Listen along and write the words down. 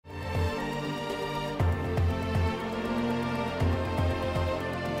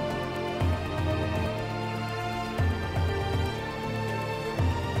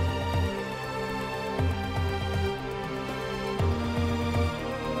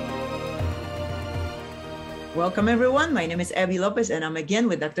Welcome, everyone. My name is Abi Lopez, and I'm again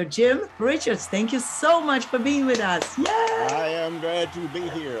with Dr. Jim Richards. Thank you so much for being with us. Yay! I am glad to be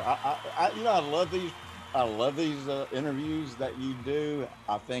here. I love these. I love these interviews that you do.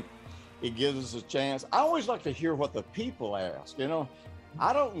 I think it gives us a chance. I always like to hear what the people ask.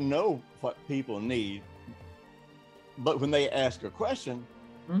 I don't know what people need, but when they ask a question,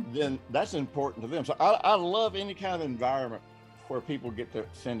 then that's important to them. So I love any kind of environment where people get to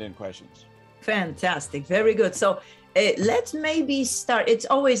send in questions. Fantastic. Very good. So let's maybe start. It's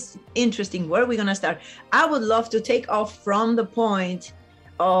always interesting. Where are we going to start? I would love to take off from the point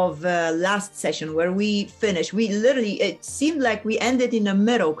of last session where we finished. It seemed like we ended in the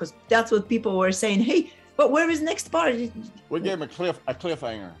middle because that's what people were saying. Hey, but where is next part? We gave them a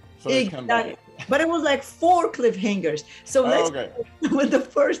cliffhanger. So exactly. But it was like 4 cliffhangers. So let's okay. with the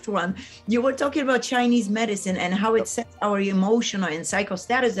first one. You were talking about Chinese medicine and how it sets our emotional and psycho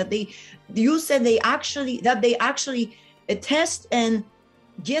status. You said they actually test and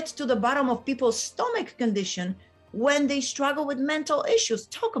get to the bottom of people's stomach condition when they struggle with mental issues.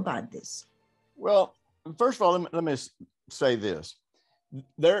 Talk about this. Well, first of all, let me say this.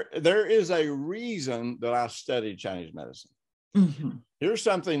 There is a reason that I studied Chinese medicine. Mm-hmm. Here's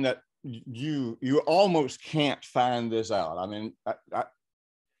something that you almost can't find this out. I mean,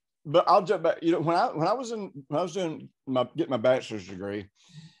 but I'll jump back. When I was getting my bachelor's degree,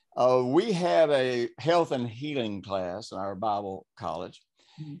 we had a health and healing class in our Bible college,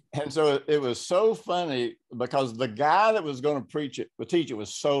 and so it was so funny because the guy that was going to teach it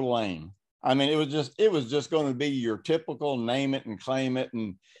was so lame. I mean, it was just going to be your typical name it and claim it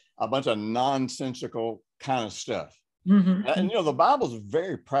and a bunch of nonsensical kind of stuff. Mm-hmm. And the Bible is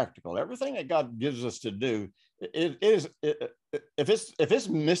very practical. Everything that God gives us to do, if it's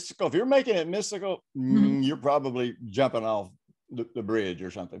mystical, if you're making it mystical, you're probably jumping off the bridge or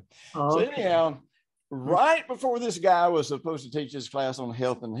something. Okay. So anyhow, right before this guy was supposed to teach his class on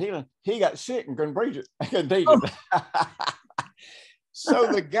health and healing, he got sick and couldn't preach it. I couldn't teach it.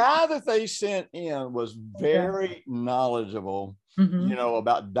 So the guy that they sent in was very knowledgeable,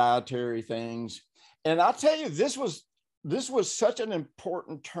 about dietary things. And I'll tell you, this was such an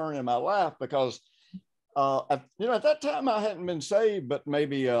important turn in my life because, at that time I hadn't been saved, but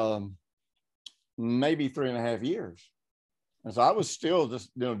maybe 3.5 years. And so I was still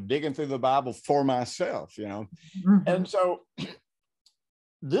just, digging through the Bible for myself, And so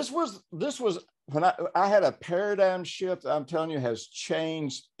this was when I had a paradigm shift, I'm telling you, has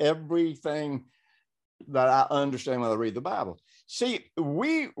changed everything that I understand when I read the Bible. See,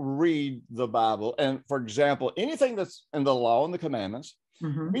 we read the Bible, and for example, anything that's in the law and the commandments,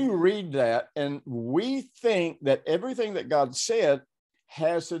 we read that and we think that everything that God said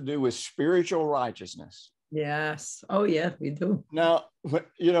has to do with spiritual righteousness. Yes. Oh, yeah, we do. Now,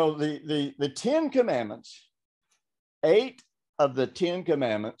 the 10 commandments, 8 of the 10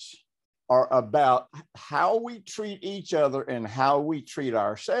 commandments are about how we treat each other and how we treat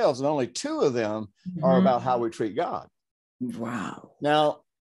ourselves. And only 2 of them are about how we treat God. Wow. Now,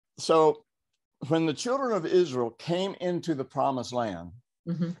 so when the children of Israel came into the promised land,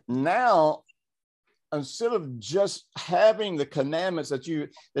 now, instead of just having the commandments that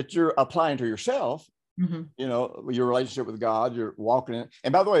you're applying to yourself, your relationship with God, you're walking in.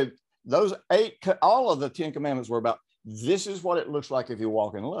 And by the way, those 8, all of the 10 commandments were about, this is what it looks like if you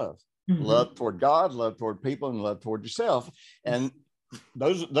walk in love. Love toward God, love toward people, and love toward yourself. And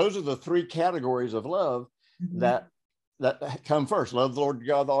those are the 3 categories of love that come first. Love the Lord your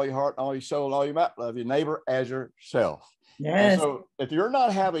God with all your heart, all your soul, all your might. Love your neighbor as yourself. Yes. And so if you're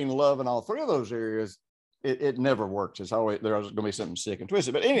not having love in all 3 of those areas, it never works. It's always, there's going to be something sick and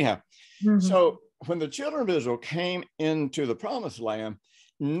twisted. But anyhow, so when the children of Israel came into the promised land,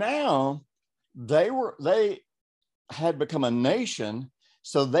 now they had become a nation.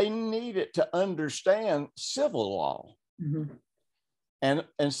 So they needed to understand civil law. And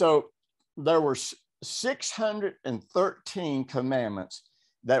so there were 613 commandments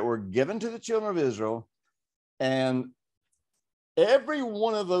that were given to the children of Israel. And every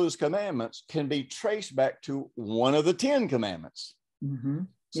one of those commandments can be traced back to one of the 10 commandments.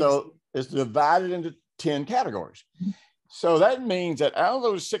 So it's divided into 10 categories. So that means that out of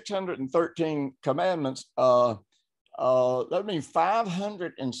those 613 commandments, that means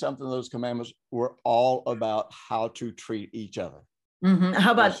 500 and something of those commandments were all about how to treat each other.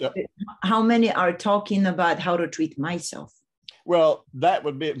 How about how many are talking about how to treat myself? Well, that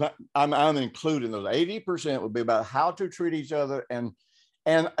would be, I'm including those. 80% would be about how to treat each other and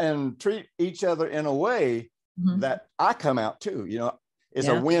treat each other in a way that I come out too. It's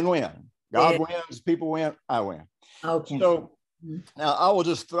a win-win. God wins, people win, I win. Okay. So now I will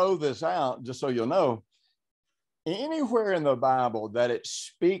just throw this out just so you'll know. anywhere in the Bible that it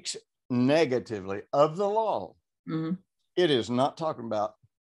speaks negatively of the law, it is not talking about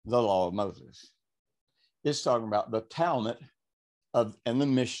the law of Moses. It's talking about the Talmud and the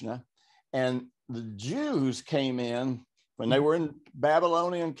Mishnah. And the Jews came in when they were in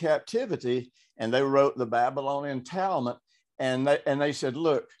Babylonian captivity, and they wrote the Babylonian Talmud. And they said,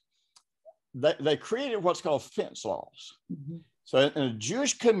 look, they created what's called fence laws. So in a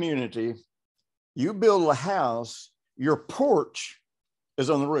Jewish community, you build a house, your porch is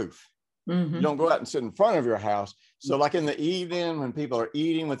on the roof. You don't go out and sit in front of your house. So like in the evening when people are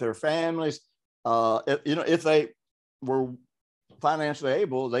eating with their families, if they were financially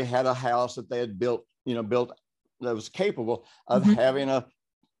able, they had a house that they had built that was capable of having an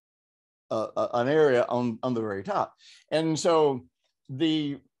area on the very top. And so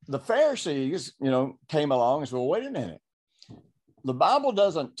the Pharisees, came along and said, well, wait a minute. The Bible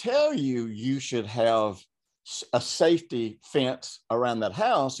doesn't tell you should have a safety fence around that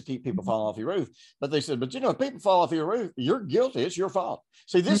house to keep people falling off your roof. But they said, but if people fall off your roof, you're guilty. It's your fault.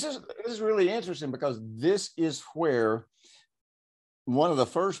 See, this is really interesting, because this is where one of the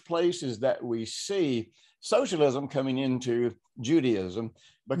first places that we see socialism coming into Judaism,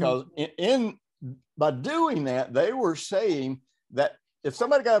 because by doing that, they were saying that if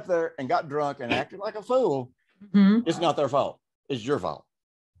somebody got up there and got drunk and acted like a fool, it's not their fault. It's your fault.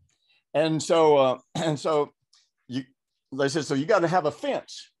 And so they said, so you got to have a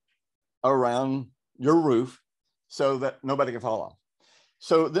fence around your roof so that nobody can fall off.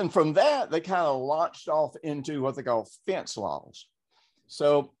 So then from that, they kind of launched off into what they call fence laws.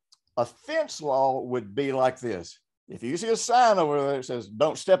 So a fence law would be like this. If you see a sign over there that says,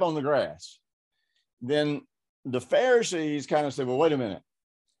 don't step on the grass, then the Pharisees kind of said, well, wait a minute.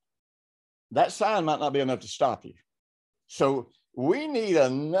 That sign might not be enough to stop you. So we need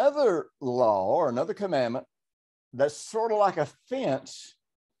another law or another commandment that's sort of like a fence,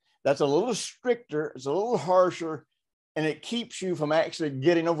 that's a little stricter, it's a little harsher, and it keeps you from actually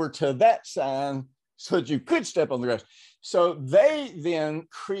getting over to that sign so that you could step on the grass. So they then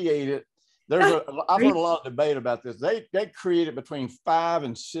created, I've heard a lot of debate about this. They created between 5,000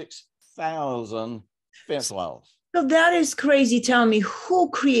 and 6,000 fence laws. So that is crazy. Tell me, who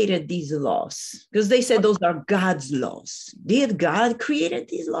created these laws? Because they said those are God's laws. Did God create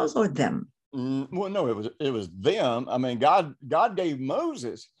these laws or them? Well, no, it was them. I mean, God gave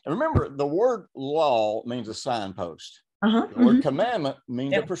Moses. And remember, the word law means a signpost. The word commandment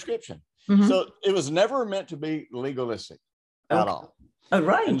means a prescription. So it was never meant to be legalistic at all. All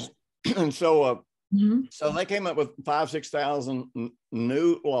right. And so so they came up with 5,000-6,000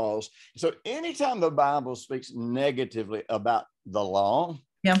 new laws. So anytime the Bible speaks negatively about the law,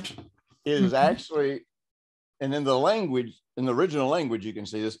 it is actually, and in the language, in the original language, you can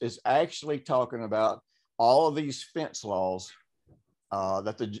see this, it's actually talking about all of these fence laws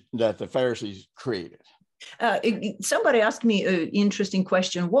that the Pharisees created. Somebody asked me an interesting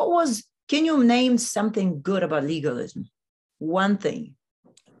question. Can you name something good about legalism? One thing.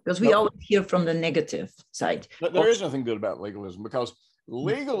 Because we always hear from the negative side. But there is nothing good about legalism, because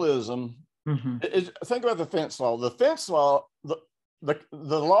legalism, think about the fence law. The fence law, the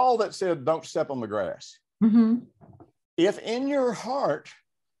law that said don't step on the grass. If in your heart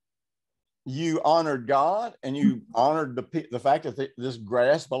you honored God and you honored the fact that this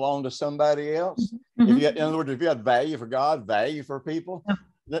grass belonged to somebody else, in other words, if you had value for God, value for people,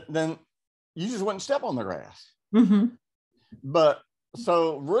 then you just wouldn't step on the grass. But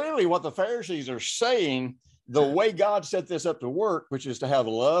so really what the Pharisees are saying, the way God set this up to work, which is to have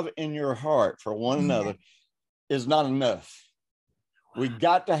love in your heart for one another, is not enough. We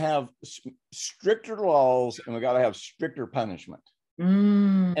got to have stricter laws, and we got to have stricter punishment.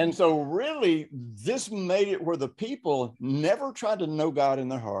 And so really this made it where the people never tried to know God in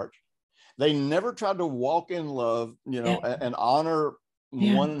their heart. They never tried to walk in love, and honor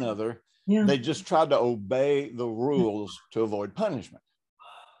one another. They just tried to obey the rules to avoid punishment.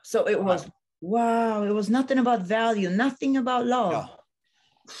 So it was, it was nothing about value, nothing about love. Yeah.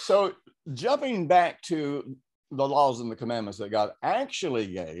 So jumping back to the laws and the commandments that God actually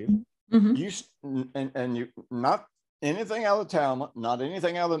gave, you not anything out of the Talmud, not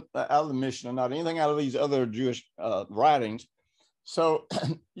anything out of the Mishnah, not anything out of these other Jewish writings. So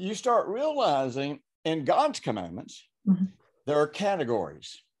you start realizing in God's commandments, there are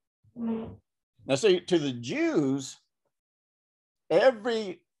categories. Now, see, to the Jews,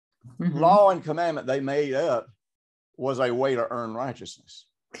 every law and commandment they made up was a way to earn righteousness.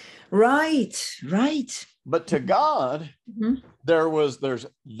 Right. But to God, there's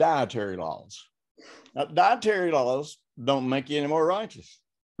dietary laws. Now, dietary laws don't make you any more righteous.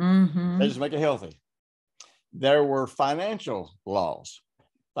 They just make you healthy. there were financial laws.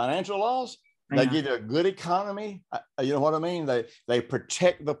 Financial laws, they give you a good economy. You know what I mean? They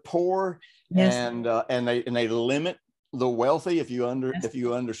protect the poor, Yes. and they limit the wealthy, if you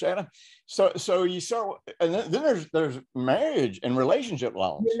understand them. So you start, and then there's marriage and relationship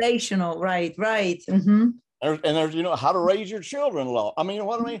laws. Relational, right. Mm-hmm. There's how to raise your children law. I mean, you know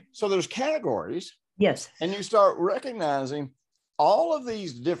what I mean? So there's categories. Yes. And you start recognizing all of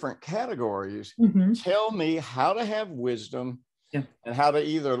these different categories tell me how to have wisdom and how to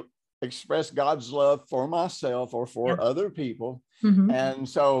either express God's love for myself or for other people. And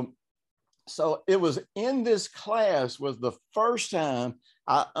so it was in this class was the first time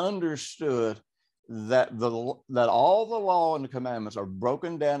I understood that that all the law and the commandments are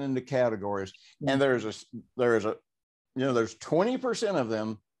broken down into categories, and there's 20% of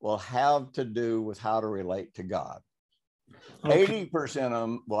them will have to do with how to relate to God. 80% of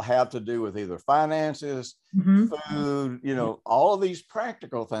them will have to do with either finances, food, all of these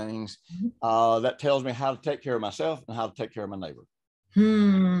practical things that tells me how to take care of myself and how to take care of my neighbor.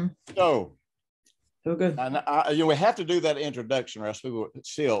 So good. And we have to do that introduction, or else people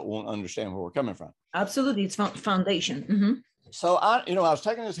still won't understand where we're coming from. Absolutely, it's foundation. So I was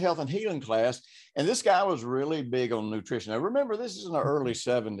taking this health and healing class, and this guy was really big on nutrition. Now remember, this is in the early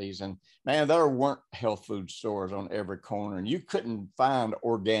 70s, and man, there weren't health food stores on every corner, and you couldn't find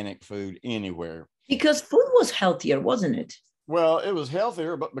organic food anywhere. Because food was healthier, wasn't it? Well, it was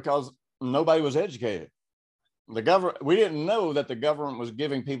healthier, but because nobody was educated. We didn't know that the government was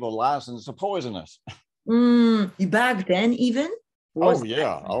giving people license to poison us. Back then, even? Oh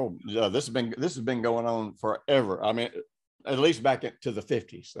yeah. This has been going on forever. I mean, at least back to the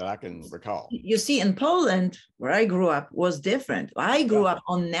 50s that I can recall. You see, in Poland, where I grew up, was different. I grew up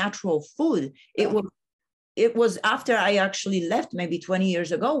on natural food. It was after I actually left, maybe 20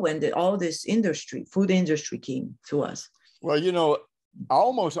 years ago, when all this food industry came to us. Well,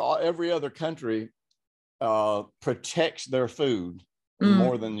 almost every other country protects their food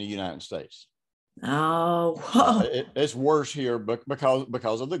more than the United States. Oh, it's worse here, but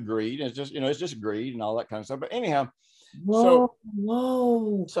because of the greed. It's just greed and all that kind of stuff. But anyhow, so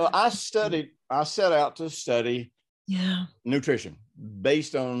I set out to study nutrition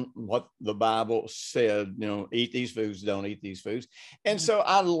based on what the Bible said, eat these foods, don't eat these foods. And so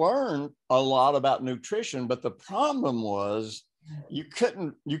I learned a lot about nutrition, but the problem was you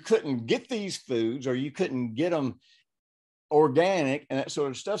couldn't get these foods, or you couldn't get them organic and that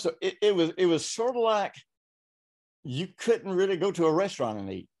sort of stuff. So it was sort of like you couldn't really go to a restaurant and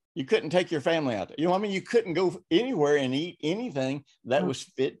eat. You couldn't take your family out there. You couldn't go anywhere and eat anything that was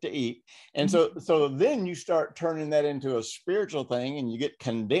fit to eat. And so then you start turning that into a spiritual thing, and you get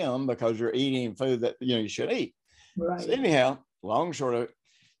condemned because you're eating food that you should eat. Right. So anyhow, long and short of it.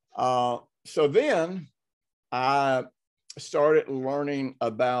 So then I started learning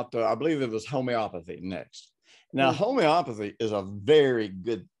about, I believe it was homeopathy next. Now, homeopathy is a very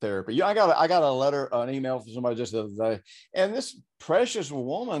good therapy. I got an email from somebody just the other day, and this precious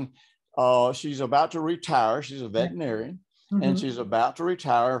woman, she's about to retire. She's a veterinarian, and she's about to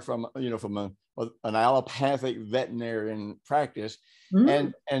retire from an allopathic veterinarian practice,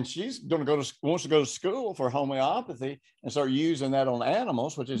 and she's wants to go to school for homeopathy and start using that on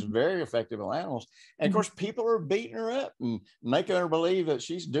animals, which is very effective on animals. And of course, people are beating her up and making her believe that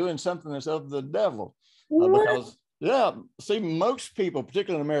she's doing something that's of the devil. Because most people,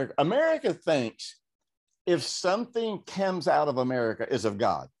 particularly in America thinks if something comes out of America is of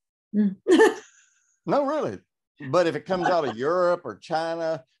God. No, really. But if it comes out of Europe or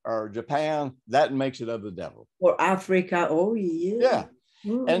China or Japan, that makes it of the devil. Or Africa. Oh, yeah.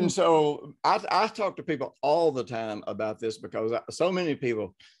 Yeah. And so I talk to people all the time about this, because so many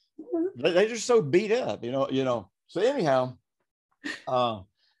people, they're just so beat up, So anyhow.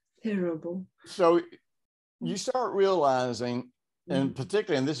 Terrible. So you start realizing, and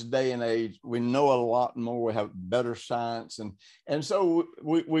particularly in this day and age, we know a lot more. We have better science. And so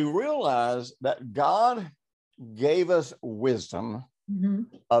we realize that God gave us wisdom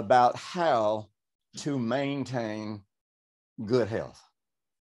about how to maintain good health.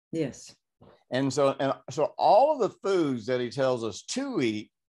 Yes. And so all of the foods that he tells us to eat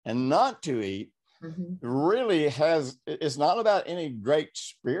and not to eat really it's not about any great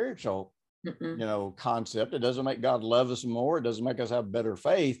spiritual concept. It doesn't make God love us more. It doesn't make us have better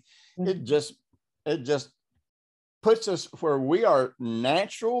faith. It just puts us where we are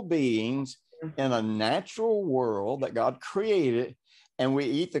natural beings in a natural world that God created, and we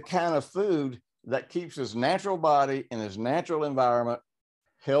eat the kind of food that keeps his natural body in his natural environment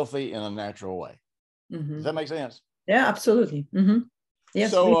healthy in a natural way. Does that make sense? Yeah, absolutely.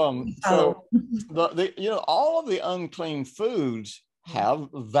 Yes. So the you know, all of the unclean foods have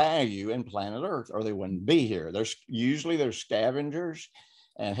value in planet Earth, or they wouldn't be here. There's usually scavengers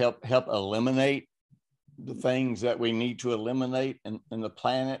and help eliminate the things that we need to eliminate in the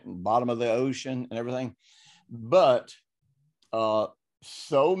planet and bottom of the ocean and everything. But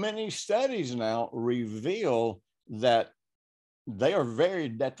so many studies now reveal that they are very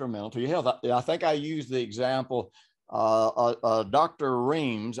detrimental to your health. I think I used the example, Dr.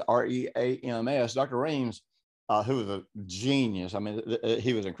 Reams, Reams, Dr. Reams, who was a genius. I mean,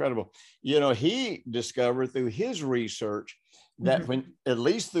 he was incredible. You know, he discovered through his research that when, at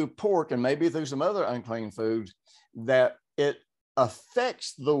least through pork and maybe through some other unclean foods, that it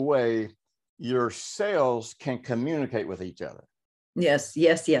affects the way your cells can communicate with each other. Yes.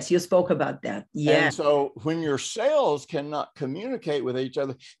 You spoke about that. Yeah. And so when your cells cannot communicate with each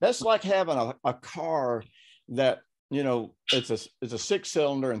other, that's like having a car that, you know, it's a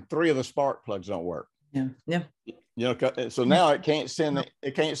 6-cylinder and 3 of the spark plugs don't work. Yeah. You know, so now it can't send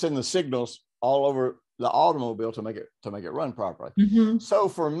the signals all over the automobile to make it run properly. So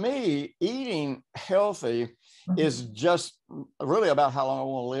for me, eating healthy is just really about how long I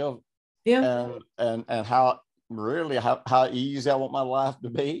want to live. Yeah. And how easy I want my life to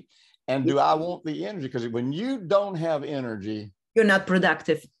be. And do I want the energy? Because when you don't have energy, you're not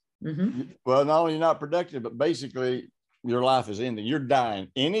productive. Well, not only you're not productive, but basically your life is ending. You're dying.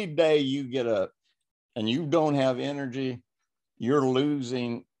 Any day you get up and you don't have energy, you're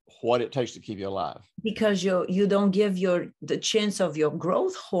losing what it takes to keep you alive. Because you don't give the chance of your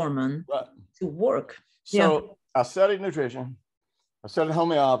growth hormone to work. So I studied nutrition. I studied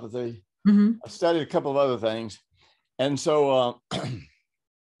homeopathy. I studied a couple of other things. And so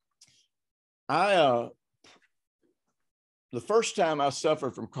the first time I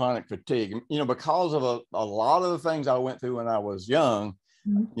suffered from chronic fatigue, you know, because of a lot of the things I went through when I was young,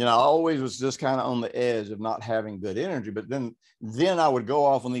 you know, I always was just kind of on the edge of not having good energy. But then I would go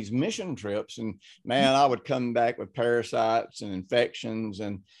off on these mission trips, and man, I would come back with parasites and infections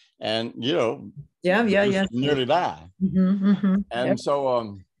and you know, nearly die. And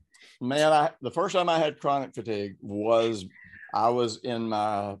so man, the first time I had chronic fatigue was I was in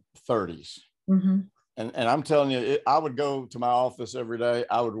my 30s. And I'm telling you, I would go to my office every day.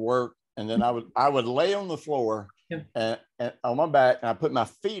 I would work, and then I would lay on the floor and on my back, and I put my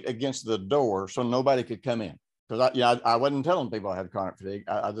feet against the door so nobody could come in. Because I wasn't telling people I had chronic fatigue.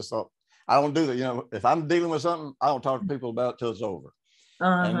 I just thought, I don't do that. You know, if I'm dealing with something, I don't talk to people about it till it's over.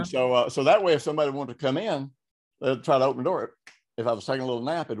 And so that way, if somebody wanted to come in, they'd try to open the door. If I was taking a little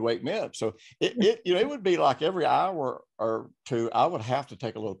nap, it'd wake me up. So it would be like every hour or two, I would have to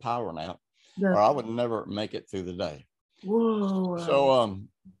take a little power nap, or I would never make it through the day. Whoa. So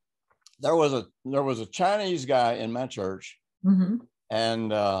there was a Chinese guy in my church,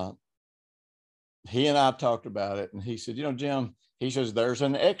 and he and I talked about it, and he said, you know, Jim, he says, there's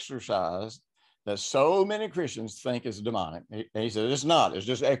an exercise that so many Christians think is demonic. He said, it's not, it's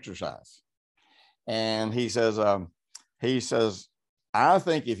just exercise. And he says, I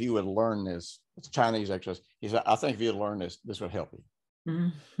think if you would learn this, it's Chinese exercise. He said, I think if you would learn this, this would help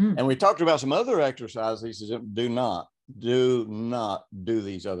you. And we talked about some other exercises. He says, do not do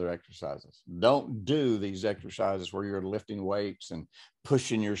these other exercises. Don't do these exercises where you're lifting weights and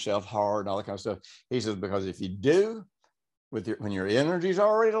pushing yourself hard and all that kind of stuff. He says, because if you do, when your energy is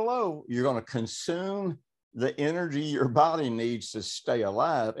already low, you're going to consume the energy your body needs to stay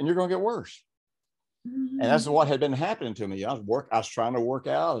alive, and you're going to get worse. And that's what had been happening to me. I was trying to work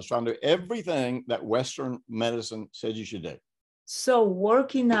out. I was trying to do everything that Western medicine said you should do. So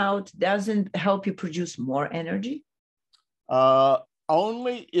working out doesn't help you produce more energy?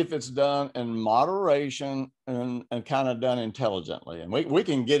 Only if it's done in moderation and kind of done intelligently. And we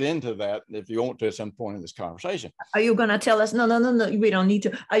can get into that if you want to at some point in this conversation. Are you going to tell us? No, we don't need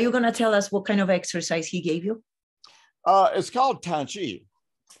to. Are you going to tell us what kind of exercise he gave you? It's called Tai Chi.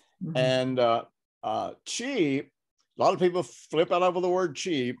 And Chi, a lot of people flip out over the word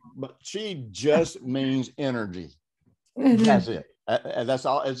Chi, but Chi just means energy. That's it. That's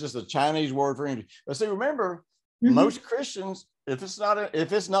all. It's just a Chinese word for energy. But see, remember, most Christians, if it's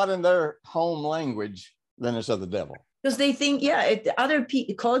not in their home language, then it's of the devil. Because they think, other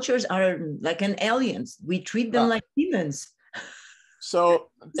cultures are like an aliens. We treat them like demons. So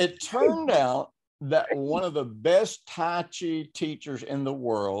it turned out that one of the best Tai Chi teachers in the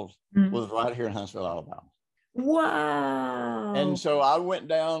world was right here in Huntsville, Alabama. Wow. And so I went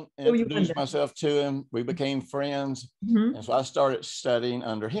down and introduced myself to him. We became friends. And so I started studying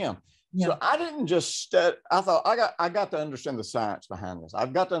under him. So I didn't just study. I thought I got to understand the science behind this.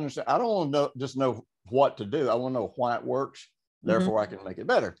 I've got to understand. I don't want to just know what to do. I want to know why it works. therefore I can make it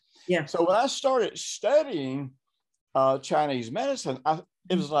better. Yeah. So when I started studying Chinese medicine,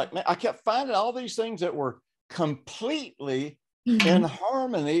 it was like, man, I kept finding all these things that were completely in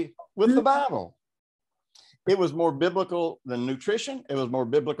harmony with the Bible. It was more biblical than nutrition. It was more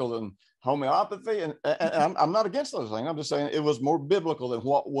biblical than homeopathy. And I'm not against those things. I'm just saying it was more biblical than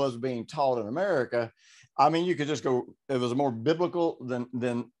what was being taught in America. I mean, you could just go, it was more biblical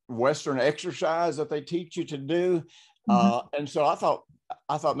than Western exercise that they teach you to do. And so I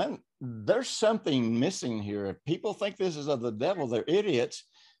thought, man, there's something missing here. If people think this is of the devil, they're idiots,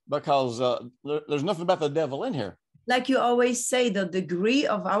 because there's nothing about the devil in here. Like you always say, the degree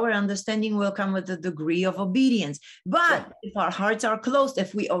of our understanding will come with the degree of obedience. But if our hearts are closed,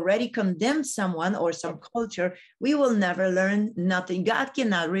 if we already condemn someone or some culture, we will never learn nothing. God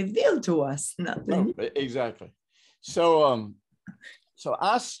cannot reveal to us nothing. No, exactly. So, so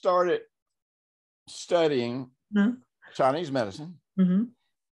I started studying Chinese medicine,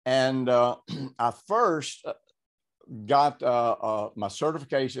 and I first got my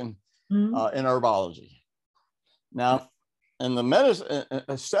certification in herbology. Now, in the medicine,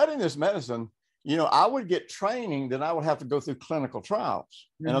 studying this medicine, you know, I would get training, then I would have to go through clinical trials.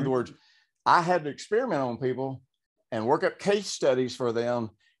 In other words, I had to experiment on people and work up case studies for them,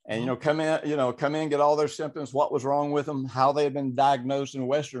 and come in, get all their symptoms, what was wrong with them, how they had been diagnosed in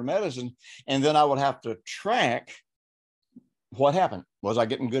Western medicine, and then I would have to track what happened. Was I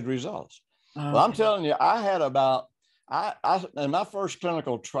getting good results? Well, I'm telling you, I had about in my first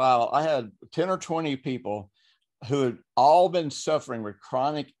clinical trial, I had 10 or 20 people who had all been suffering with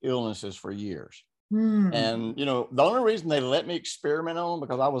chronic illnesses for years. And, the only reason they let me experiment on them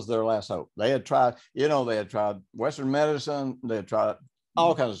because I was their last hope. They had tried, Western medicine, they had tried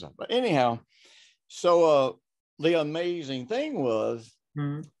all kinds of stuff. But anyhow, so the amazing thing was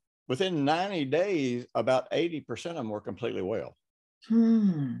within 90 days, about 80% of them were completely well.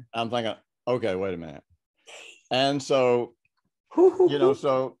 I'm thinking, okay, wait a minute. And so, I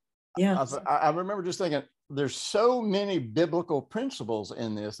remember just thinking, there's so many biblical principles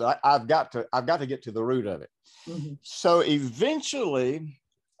in this that I've got to get to the root of it. So eventually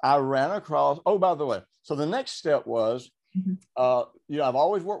I ran across, oh, by the way, so the next step was, I've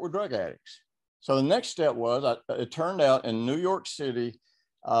always worked with drug addicts. So the next step was, it turned out in New York City,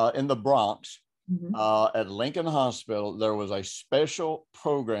 in the Bronx, at Lincoln Hospital, there was a special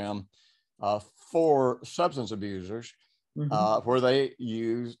program for substance abusers where they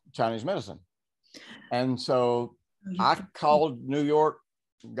use Chinese medicine. And so I called New York,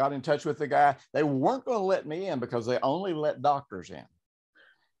 got in touch with the guy. They weren't going to let me in because they only let doctors in.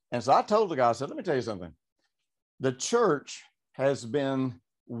 And so I told the guy, I said, let me tell you something. The church has been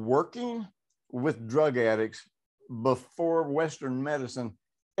working with drug addicts before Western medicine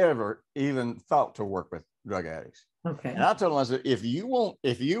ever even thought to work with drug addicts. Okay. And I told him, I said, if you want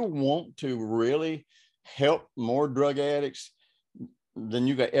to really help more drug addicts than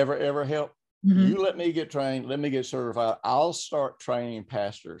you could ever help, you let me get trained, let me get certified. I'll start training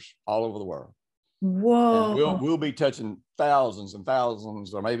pastors all over the world. Whoa. And we'll be touching thousands and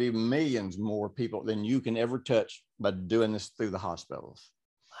thousands or maybe millions more people than you can ever touch by doing this through the hospitals.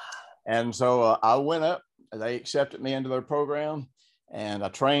 And so I went up, they accepted me into their program, and I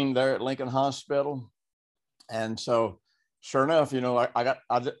trained there at Lincoln Hospital. And so sure enough, I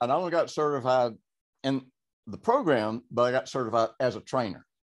not only got certified in the program, but I got certified as a trainer.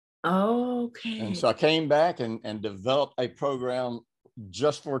 Okay. And so I came back and developed a program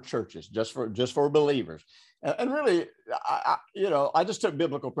just for churches, just for believers. And really, I just took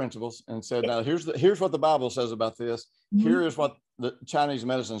biblical principles and said, now here's what the Bible says about this. Here is what the Chinese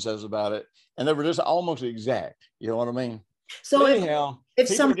medicine says about it. And they were just almost exact. You know what I mean? So but anyhow, if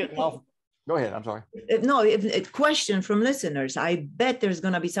people are getting off. Go ahead. I'm sorry. If a question from listeners, I bet there's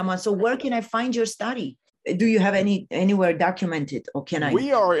going to be someone. So where can I find your study? Do you have anywhere documented, or can I?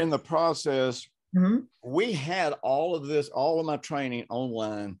 We are in the process. We had all of my training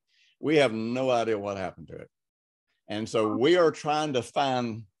online. We have no idea what happened to it. And so we are trying to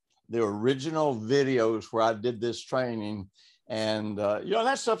find the original videos where I did this training. And,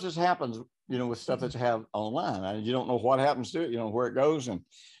 that stuff just happens, with stuff that you have online. And you don't know what happens to it, where it goes. And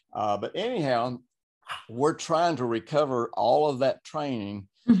but anyhow, we're trying to recover all of that training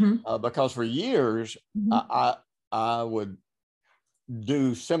because for years I would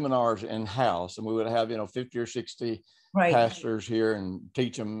do seminars in-house, and we would have 50 or 60 pastors here and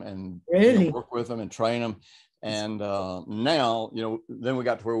teach them and work with them and train them. And now, then we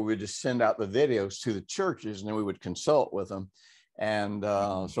got to where we would just send out the videos to the churches, and then we would consult with them. And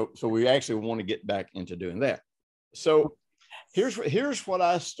so we actually want to get back into doing that. So here's what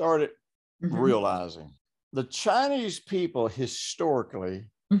I started realizing. the Chinese people historically,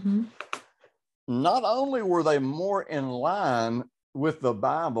 not only were they more in line with the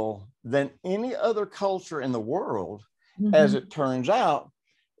Bible than any other culture in the world, as it turns out,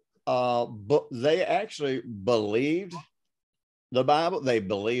 but they actually believed the Bible. They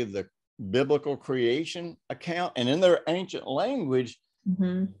believed the biblical creation account, and in their ancient language,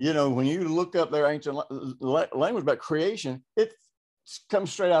 you know, when you look up their ancient language about creation, it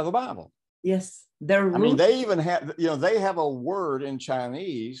comes straight out of the Bible. Yes, I mean, they even have, you know, they have a word in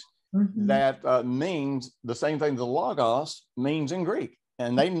Chinese that means the same thing the Logos means in Greek,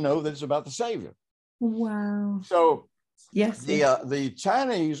 and they know that it's about the Savior. Wow. So yes, the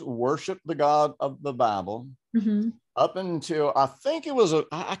Chinese worship the God of the Bible up until, I think it was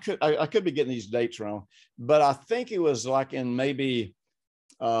I could be getting these dates wrong, but I think it was like in maybe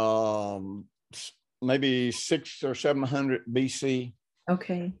 600 or 700 BC.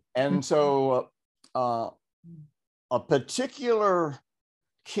 Okay. And so a particular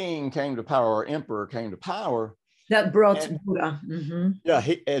king came to power, or emperor came to power. That brought Buddha. Yeah,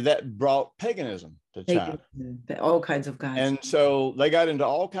 that brought paganism to China. All kinds of gods. And so they got into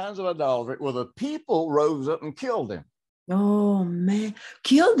all kinds of idolatry. Well, the people rose up and killed him. Oh man,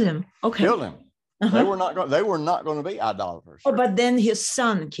 killed him. Okay. Killed him. They were not going to be idolaters. Oh, but then his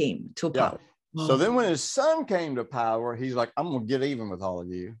son came to power. Yeah. So then when his son came to power, he's like, I'm going to get even with all of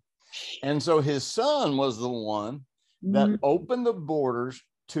you. And so his son was the one that opened the borders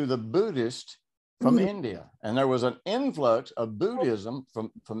to the Buddhist from India. And there was an influx of Buddhism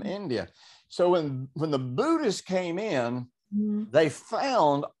from India. So when the Buddhists came in, they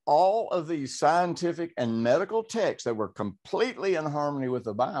found all of these scientific and medical texts that were completely in harmony with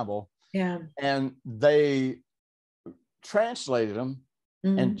the Bible. Yeah. And they translated them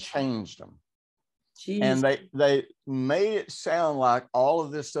and changed them. Jeez. And they made it sound like all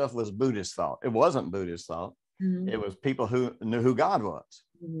of this stuff was Buddhist thought. It wasn't Buddhist thought. It was people who knew who God was.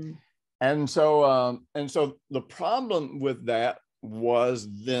 And so the problem with that was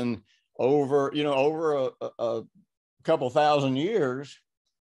then over a couple thousand years,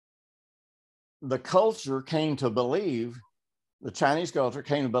 the culture came to believe, the Chinese culture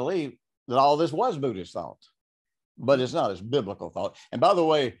came to believe that all this was Buddhist thought, but it's not, it's biblical thought. And by the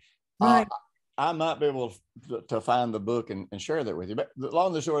way, I might be able to find the book and share that with you, but the long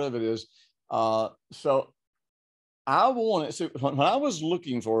and the short of it is, so I wanted, so when I was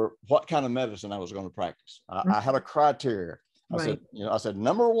looking for what kind of medicine I was going to practice, I had a criteria. I said,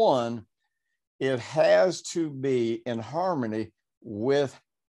 number one, it has to be in harmony with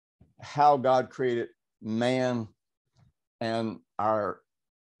how God created man and our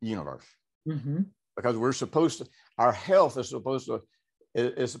universe. Because we're supposed to, our health is supposed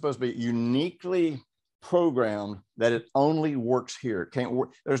to be uniquely programmed that it only works here. It can't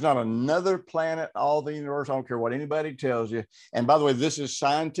work. There's not another planet, all the universe. I don't care what anybody tells you. And by the way, this is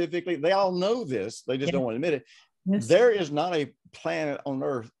scientifically, they all know this. They just don't want to admit it. Yes. There is not a planet on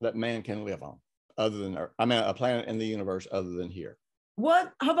Earth that man can live on other than Earth. I mean, a planet in the universe other than here.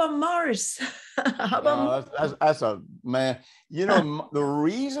 What? How about Mars? That's a man. You know, the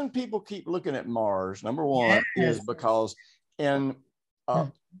reason people keep looking at Mars, number one, is because in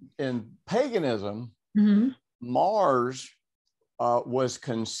paganism, Mars was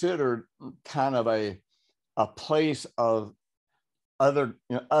considered kind of a place of other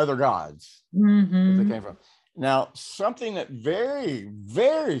gods that they came from. Now, something that very,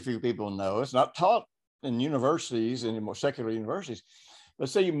 very few people know, it's not taught in universities, any more secular universities, but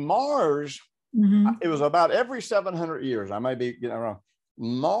see, Mars, it was about every 700 years, I may be getting it wrong,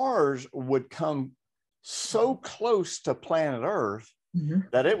 Mars would come so close to planet Earth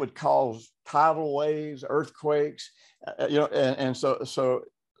that it would cause tidal waves, earthquakes, and so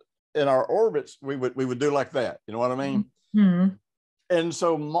in our orbits, we would do like that. You know what I mean? And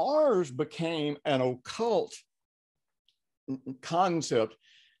so Mars became an occult concept,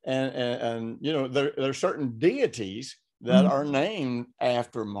 and you know, there are certain deities that are named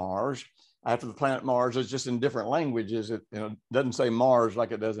after Mars, after the planet Mars. It's just in different languages. It doesn't say Mars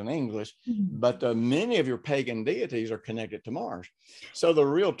like it does in English, but many of your pagan deities are connected to Mars. So the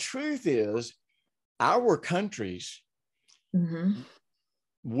real truth is, our countries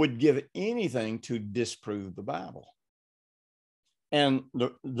would give anything to disprove the Bible. And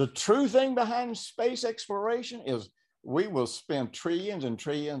the true thing behind space exploration is we will spend trillions and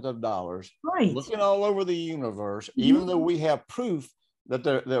trillions of dollars looking all over the universe, even though we have proof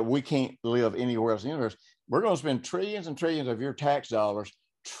that we can't live anywhere else in the universe. We're going to spend trillions and trillions of your tax dollars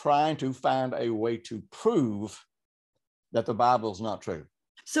trying to find a way to prove that the Bible is not true.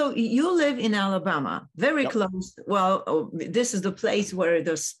 So you live in Alabama, very close. Well, this is the place where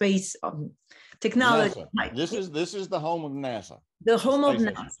the space Technology. NASA. This is the home of NASA. The home of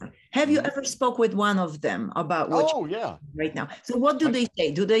NASA. Have you ever spoke with one of them about what? Oh, yeah. Right now. So what do they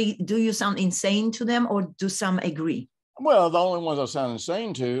say? Do you sound insane to them, or do some agree? Well, the only ones I sound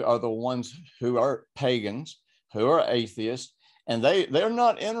insane to are the ones who are pagans, who are atheists, and they're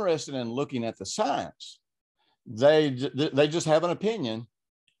not interested in looking at the science. They just have an opinion,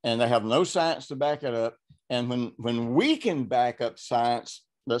 and they have no science to back it up. And when we can back up science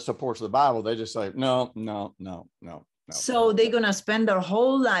that supports the Bible, they just say, no. So they're going to spend their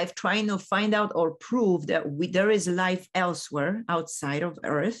whole life trying to find out or prove that there is life elsewhere outside of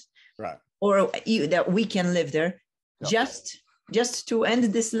Earth, right? Or that we can live there, yep. just to end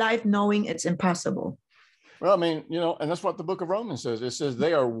this life knowing it's impossible. Well, I mean, and that's what the book of Romans says. It says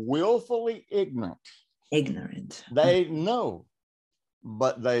they are willfully ignorant. They know,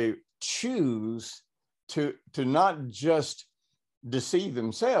 but they choose to not just deceive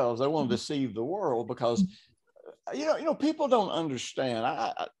themselves. They want to deceive the world because, people don't understand.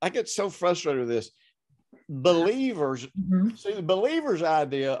 I get so frustrated with this. Believers, see, the believers'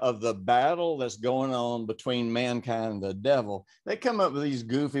 idea of the battle that's going on between mankind and the devil, they come up with these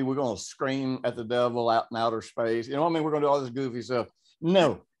goofy, we're going to scream at the devil out in outer space. We're going to do all this goofy stuff.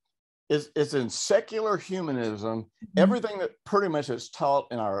 No. It's in secular humanism, everything that pretty much is taught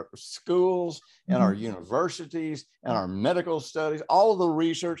in our schools, in our universities, and our medical studies, all of the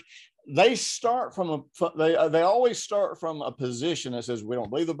research, they always start from a position that says, we don't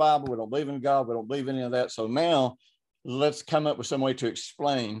believe the Bible, we don't believe in God, we don't believe any of that. So now let's come up with some way to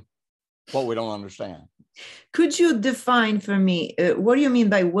explain what we don't understand. Could you define for me, what do you mean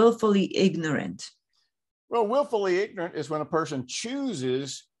by willfully ignorant? Well, willfully ignorant is when a person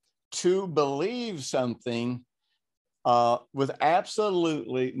chooses to believe something with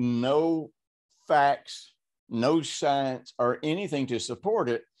absolutely no facts, no science, or anything to support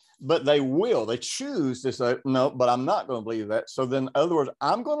it, but they choose to say, no, but I'm not going to believe that. So then, in other words,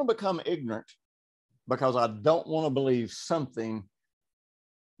 I'm going to become ignorant because I don't want to believe something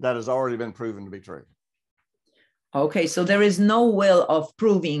that has already been proven to be true. Okay, so there is no will of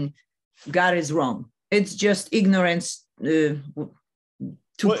proving God is wrong. It's just ignorance. But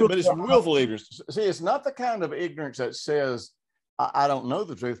it's willful ignorance. See, it's not the kind of ignorance that says, I don't know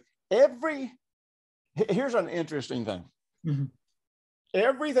the truth. Here's an interesting thing. Mm-hmm.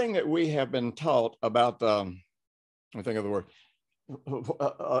 Everything that we have been taught about, let me think of the word,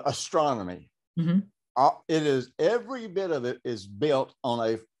 astronomy, every bit of it is built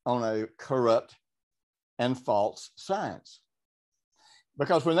on a corrupt and false science.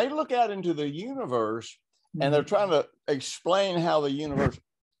 Because when they look out into the universe and they're trying to explain how the universe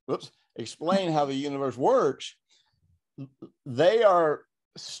works, they are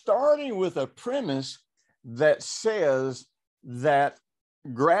starting with a premise that says that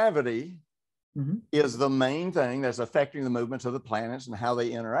gravity is the main thing that's affecting the movements of the planets and how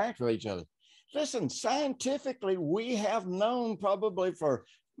they interact with each other. Listen, scientifically, we have known probably for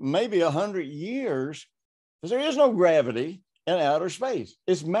maybe 100 years that there is no gravity in outer space.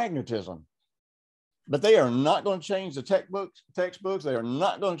 It's magnetism. But they are not going to change the textbooks. They are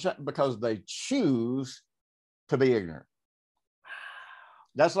not going to change because they choose to be ignorant.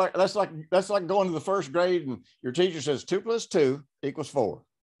 That's like going to the first grade and your teacher says 2 + 2 = 4.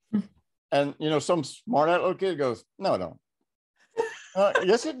 And some smart little kid goes, no, it don't.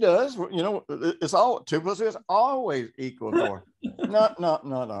 Yes, it does. It's all 2 + 2 is always equal 4.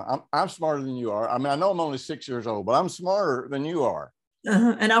 No. I'm smarter than you are. I mean, I know I'm only 6 years old, but I'm smarter than you are.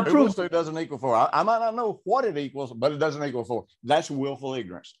 And I'll prove 2 + 2 doesn't equal 4. I might not know what it equals, but it doesn't equal 4. That's willful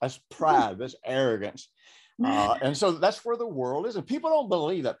ignorance. That's pride. That's arrogance. And so that's where the world is. And people don't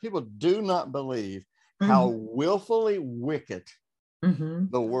believe that. People do not believe how willfully wicked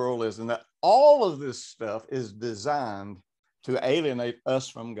the world is, and that all of this stuff is designed to alienate us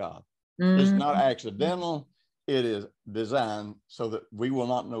from God. It's not accidental. It is designed so that we will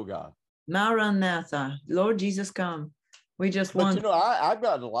not know God. Maranatha, Lord Jesus, come. We just want. But I've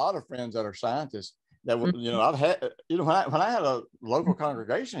got a lot of friends that are scientists that I've had. When I had a local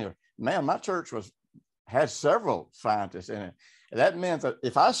congregation here, man, my church had several scientists in it. And that meant that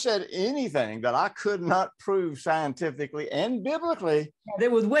if I said anything that I could not prove scientifically and biblically, they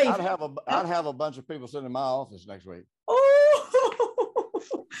would wait. I'd have a bunch of people sitting in my office next week. Oh,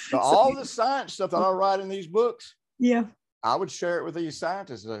 so all the science stuff that I write in these books, yeah, I would share it with these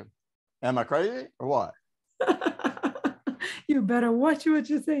scientists. Am I crazy or what? You better watch what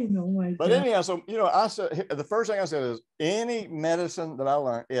you're saying. Oh my But God. anyhow, so I said the first thing I said is any medicine that I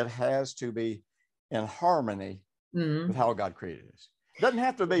learned, it has to be in harmony with how God created us. It doesn't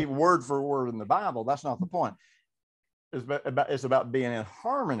have to be word for word in the Bible. That's not the point. It's about being in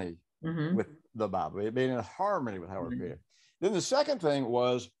harmony with the Bible, it being in harmony with how we're created. Then the second thing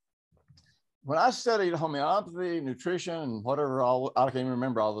was, when I studied homeopathy, nutrition, and whatever, I can't even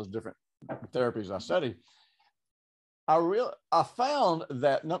remember all those different therapies I studied. I found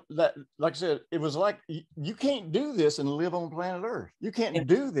that like I said, it was like you can't do this and live on planet Earth. You can't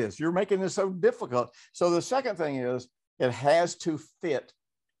do this. You're making this so difficult. So the second thing is, it has to fit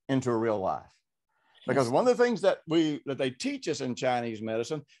into a real life. Because one of the things that they teach us in Chinese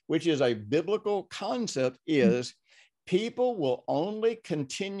medicine, which is a biblical concept, is people will only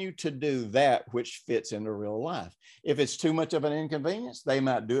continue to do that which fits into real life. If it's too much of an inconvenience, they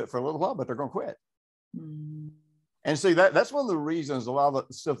might do it for a little while, but they're going to quit. And see, that's one of the reasons a lot of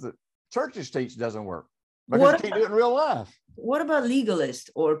the stuff that churches teach doesn't work, because you can't do it in real life. What about legalists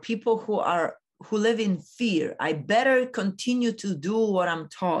or people who live in fear? I better continue to do what I'm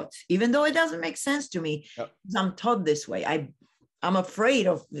taught, even though it doesn't make sense to me. Yep. I'm taught this way. I'm afraid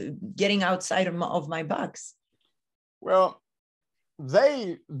of getting outside of my box. Well,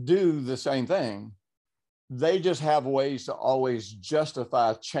 they do the same thing. They just have ways to always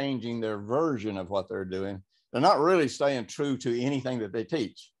justify changing their version of what they're doing. They're not really staying true to anything that they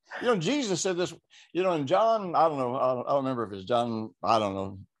teach. Jesus said this, in John, I don't remember if it's John,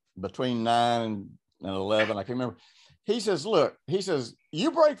 between 9 and 11, I can't remember. He says,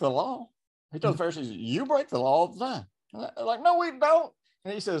 you break the law. He told the Pharisees, you break the law all the time. They're like, no, we don't.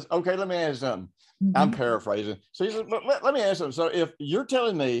 And he says, okay, let me ask you something. I'm paraphrasing. So he says, but let me ask you something. So if you're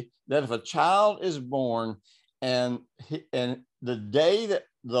telling me that if a child is born and the day that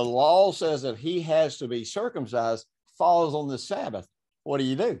the law says that he has to be circumcised falls on the Sabbath, what do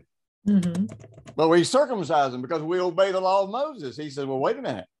you do? Well, we circumcise him because we obey the law of Moses. He said, well, wait a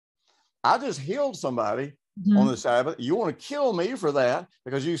minute. I just healed somebody on the Sabbath. You want to kill me for that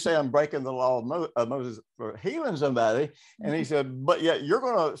because you say I'm breaking the law of Moses for healing somebody. And he said, but yet you're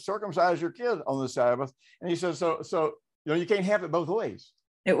going to circumcise your kid on the Sabbath. And he said, so you can't have it both ways.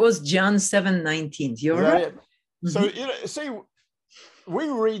 It was John 7:19. You're right. So see, we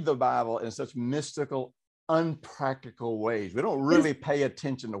read the Bible in such mystical, unpractical ways. We don't really pay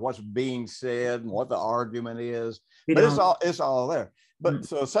attention to what's being said and what the argument is, but it's all there. But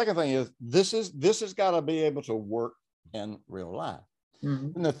so the second thing is, this has got to be able to work in real life.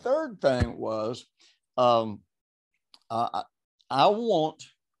 And the third thing was, I want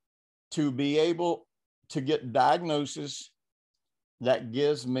to be able to get diagnosis that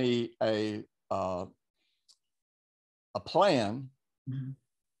gives me a plan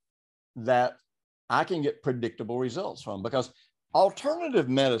that I can get predictable results from, because alternative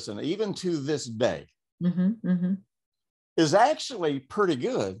medicine, even to this day, is actually pretty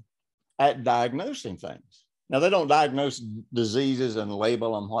good at diagnosing things. Now, they don't diagnose diseases and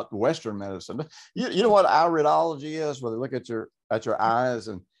label them what Western medicine. You know what iridology is, where they look at your eyes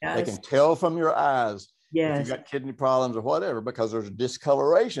and they can tell from your eyes if you've got kidney problems or whatever, because there's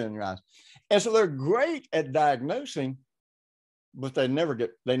discoloration in your eyes. And so they're great at diagnosing, but they never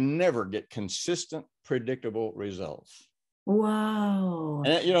get consistent, predictable results. Wow.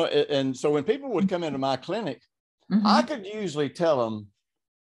 And and so when people would come into my clinic, I could usually tell them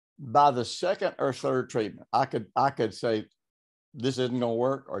by the second or third treatment, I could say, this isn't going to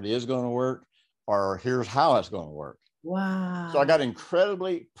work, or it is going to work, or here's how it's going to work. Wow. So I got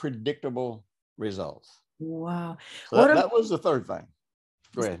incredibly predictable results. Wow. So that was the third thing.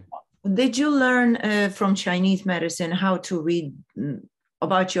 Go ahead. Did you learn from Chinese medicine how to read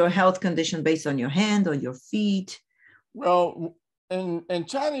about your health condition based on your hand or your feet? Well, in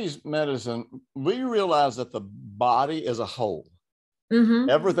Chinese medicine, we realize that the body is a whole.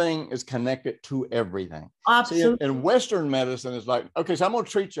 Everything is connected to everything. Absolutely. See, in Western medicine, it's like, okay, so I'm going to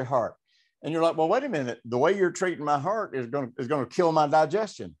treat your heart. And you're like, well, wait a minute. The way you're treating my heart is going to kill my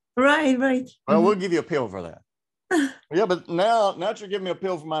digestion. Right. Well, we'll give you a pill for that. Yeah, but now you're giving me a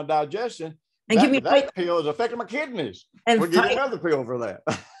pill for my digestion. And that pill is affecting my kidneys. And we'll give you another pill for that.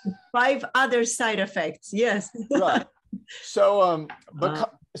 5 other side effects. Yes. Right. So,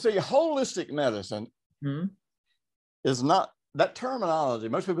 see, holistic medicine is not that terminology.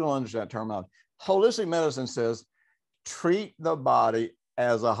 Most people don't understand that terminology. Holistic medicine says treat the body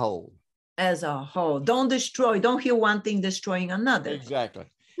as a whole. As a whole. Don't destroy. Don't heal one thing destroying another. Exactly.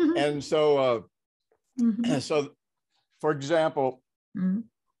 And so, for example,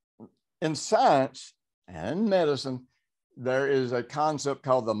 in science and medicine, there is a concept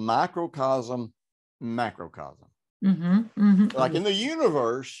called the microcosm, macrocosm. Like in the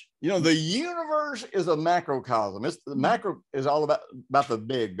universe, the universe is a macrocosm. The macro is all about the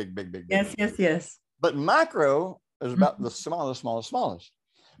big. Yes. But macro is about the smallest.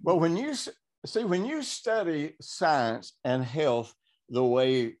 But when you study science and health the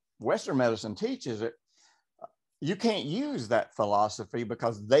way Western medicine teaches it, you can't use that philosophy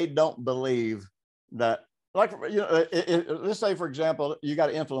because they don't believe that, like, let's say, for example, you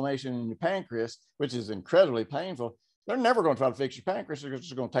got inflammation in your pancreas, which is incredibly painful. They're never going to try to fix your pancreas. They're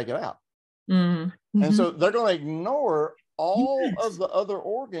just going to take it out. Mm-hmm. And so they're going to ignore all of the other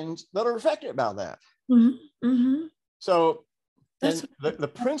organs that are affected by that. Mm-hmm. Mm-hmm. So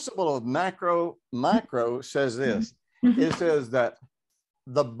the principle of micro says this. Mm-hmm. It says that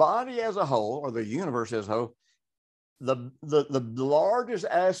the body as a whole, or the universe as a whole, the largest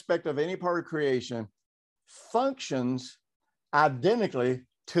aspect of any part of creation functions identically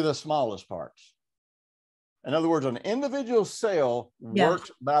to the smallest parts. In other words, an individual cell works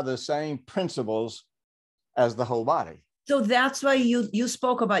by the same principles as the whole body. So that's why you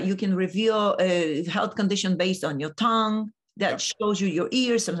spoke about, you can reveal a health condition based on your tongue, that shows you your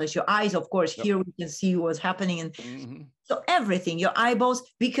ears, sometimes your eyes. Of course, here we can see what's happening. And so everything, your eyeballs,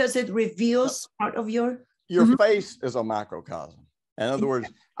 because it reveals part of your face is a microcosm. In other words,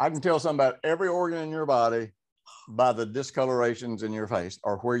 I can tell something about every organ in your body by the discolorations in your face,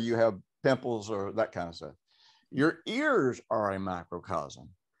 or where you have pimples or that kind of stuff. Your ears are a microcosm.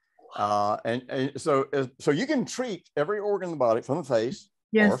 And so you can treat every organ in the body from the face,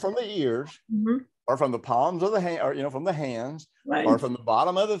 or from the ears, or from the palms of the hand, or from the hands, or from the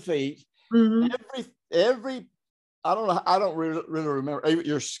bottom of the feet. Every I don't really remember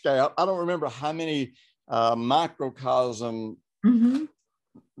your scalp. I don't remember how many microcosm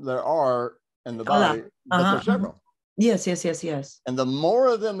there are in the body, but there's several. Yes. And the more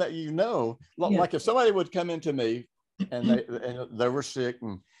of them that you know, like if somebody would come into me and they were sick,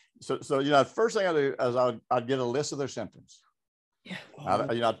 and so the first thing I do is I'd get a list of their symptoms. Yeah.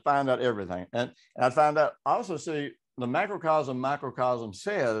 I'd find out everything, and I'd find out. I also see the microcosm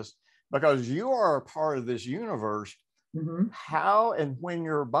says, because you are a part of this universe, how and when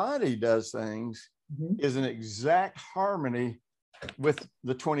your body does things is in exact harmony with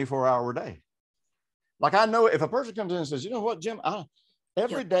the 24-hour day. Like, I know if a person comes in and says, you know what, Jim,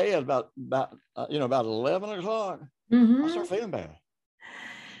 every day at about 11 o'clock, I start feeling bad.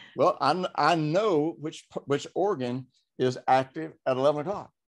 Well, I know which organ is active at 11 o'clock.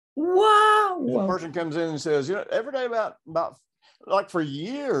 Wow. If a person comes in and says, every day about like for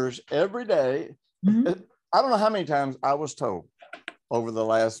years, every day, I don't know how many times I was told over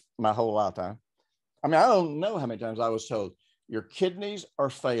my whole lifetime. I mean, I don't know how many times I was told, your kidneys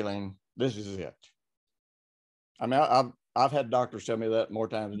are failing. This is it. I mean, I've had doctors tell me that more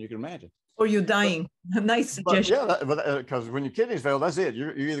times than you can imagine. Or you're dying. Nice suggestion. Because when your kidneys fail, that's it.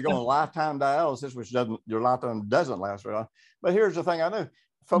 You're either going lifetime dialysis, which your lifetime doesn't last very long. But here's the thing I know.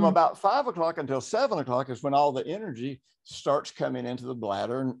 From about 5 o'clock until 7 o'clock is when all the energy starts coming into the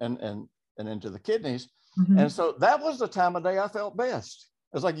bladder and into the kidneys. And so that was the time of day I felt best.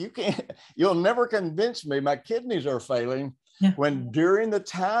 It's like, you'll never convince me my kidneys are failing when during the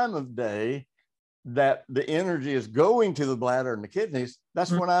time of day that the energy is going to the bladder and the kidneys,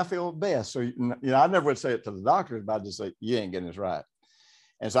 that's when I feel best. So, I never would say it to the doctors, but I'd just say, you ain't getting this right.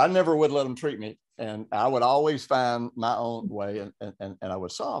 And so I never would let them treat me. And I would always find my own way and I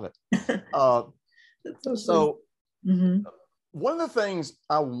would solve it. So one of the things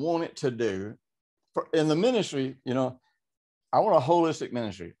I wanted to do in the ministry, I want a holistic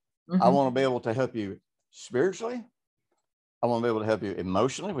ministry. I want to be able to help you spiritually. I want to be able to help you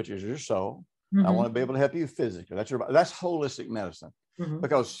emotionally, which is your soul. I want to be able to help you physically. That's holistic medicine,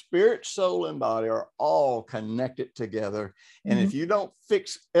 because spirit, soul, and body are all connected together. And if you don't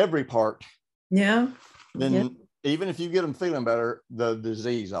fix every part, then even if you get them feeling better, the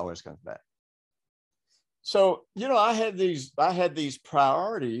disease always comes back. So, I had these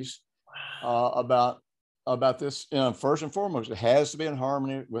priorities about this. First and foremost, it has to be in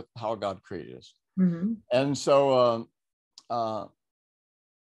harmony with how God created us. And so,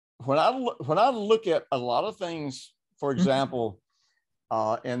 when I look at a lot of things, for example,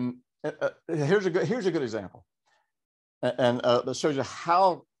 and here's a good example, and that shows you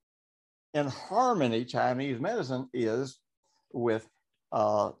how in harmony Chinese medicine is with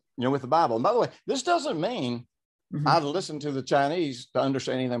with the Bible. And by the way, this doesn't mean I've listened to the Chinese to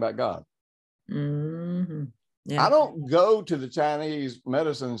understand anything about God. I don't go to the Chinese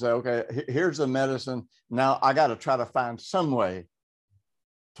medicine and say, okay, here's the medicine. Now I got to try to find some way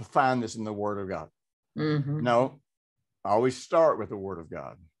to find this in the Word of God. No, I always start with the Word of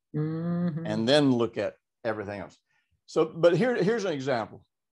God and then look at everything else. So, but here's an example.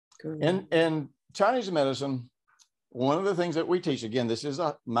 In Chinese medicine, one of the things that we teach, again, this is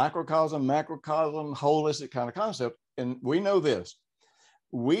a macrocosm, holistic kind of concept. And we know this,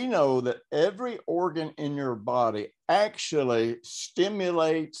 we know that every organ in your body actually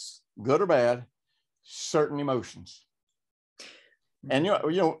stimulates, good or bad, certain emotions. And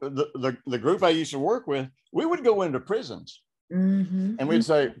the group I used to work with, we would go into prisons, and we'd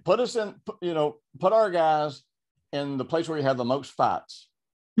say, put our guys in the place where you have the most fights.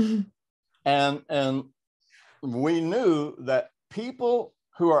 And we knew that people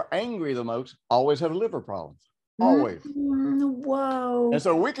who are angry the most always have liver problems. Always. Wow. And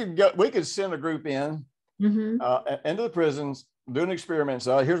so we could send a group in into the prisons, do an experiment.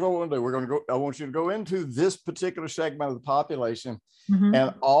 So here's what we're going to do. I want you to go into this particular segment of the population, and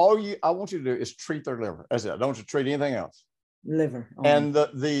I want you to do is treat their liver. That's it. I don't want you to treat anything else. Liver. And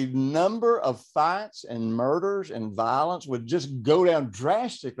the number of fights and murders and violence would just go down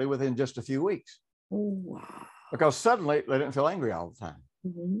drastically within just a few weeks. Oh, wow. Because suddenly they didn't feel angry all the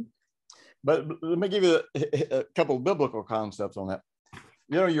time. But let me give you a couple of biblical concepts on that.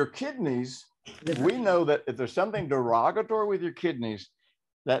 Your kidneys, we know that if there's something derogatory with your kidneys,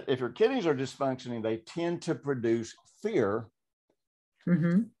 that if your kidneys are dysfunctioning, they tend to produce fear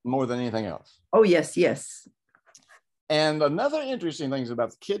more than anything else. Oh, yes, yes. And another interesting thing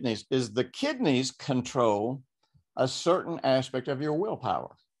about the kidneys is the kidneys control a certain aspect of your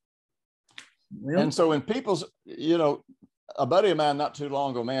willpower. And so when people's, a buddy of mine not too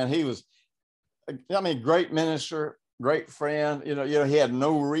long ago, man, he was, great minister, great friend, he had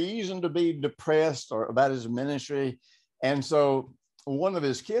no reason to be depressed or about his ministry. And so one of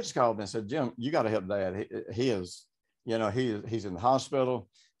his kids called me and said, Jim, you got to help Dad. He's in the hospital.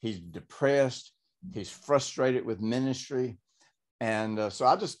 He's depressed. He's frustrated with ministry. And so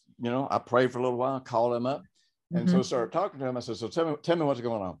I just, I prayed for a little while, called him up. And so I started talking to him. I said, so tell me what's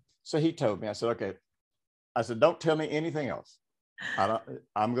going on. So he told me, I said, okay. I said, don't tell me anything else.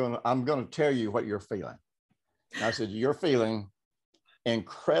 I'm going to tell you what you're feeling. And I said, you're feeling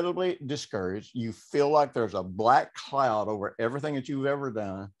incredibly discouraged. You feel like there's a black cloud over everything that you've ever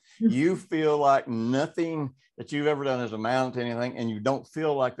done. You feel like nothing that you've ever done has amounted to anything. And you don't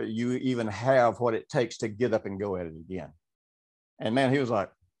feel like that you even have what it takes to get up and go at it again. And man, he was like,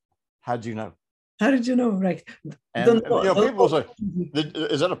 how'd you know? How did you know? Right. And people say,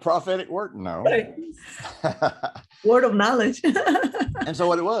 is that a prophetic word? No. Right. Word of knowledge. And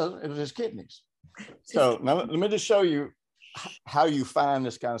so it was his kidneys. So now let me just show you how you find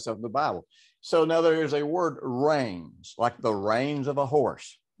this kind of stuff in the Bible. So now there is a word reins, like the reins of a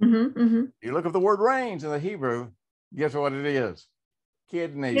horse. You look at the word reins in the Hebrew, guess what it is?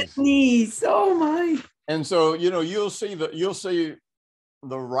 Kidneys. Kidneys. Oh my. And so, you'll see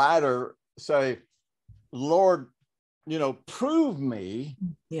the writer say, Lord, prove me,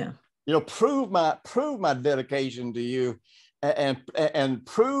 prove my dedication to you, and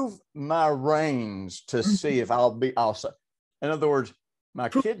prove my reins to see if I'll be also. In other words, my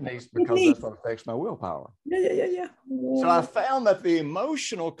kidneys, because that's what affects my willpower. Yeah. So I found that the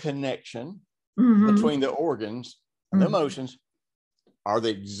emotional connection between the organs and the emotions are the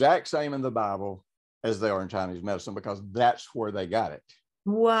exact same in the Bible as they are in Chinese medicine, because that's where they got it.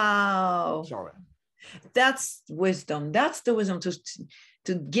 Wow. Sorry. That's wisdom. That's the wisdom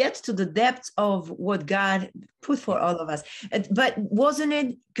to get to the depth of what God put for all of us. But wasn't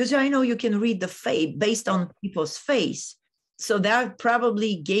it, because I know you can read the faith based on people's face. So that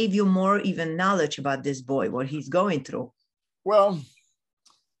probably gave you more even knowledge about this boy, what he's going through. Well,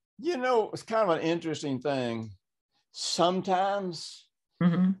 it's kind of an interesting thing. Sometimes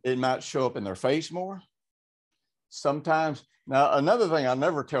it might show up in their face more. Sometimes. Now, another thing I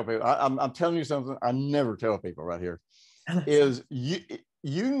never tell people, I'm telling you something I never tell people right here, is you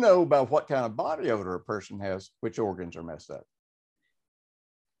know about what kind of body odor a person has, which organs are messed up.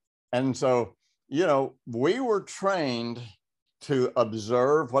 And so, we were trained to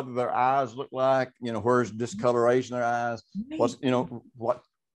observe what their eyes look like, where's discoloration in their eyes, what's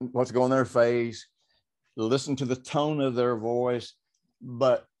going in their face, listen to the tone of their voice.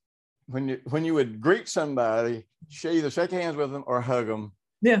 But when you would greet somebody, either shake hands with them or hug them,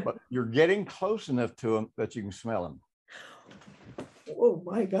 but you're getting close enough to them that you can smell them. Oh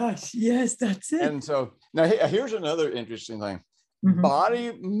my gosh, yes, that's it. And so now here's another interesting thing.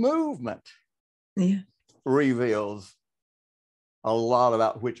 Body movement reveals a lot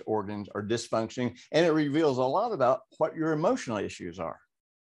about which organs are dysfunctioning, and it reveals a lot about what your emotional issues are.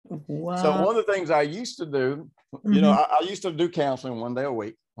 Wow. So one of the things I used to do, I used to do counseling one day a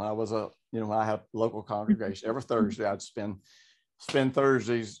week. When I was when I had a local congregation, every Thursday I'd spend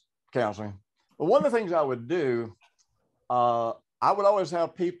Thursdays counseling. But one of the things I would do, I would always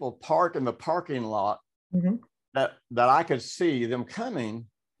have people park in the parking lot that I could see them coming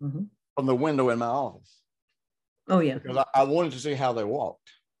from the window in my office. Oh, yeah. Because I wanted to see how they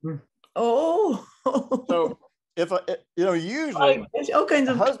walked. Oh. So if usually all kinds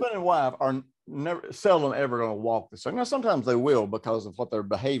a of husband and wife are seldom ever going to walk the same. Now, sometimes they will because of what their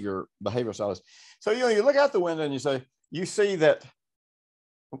behavior style is. So, you look out the window and you see that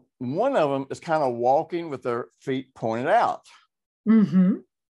one of them is kind of walking with their feet pointed out. Mm-hmm.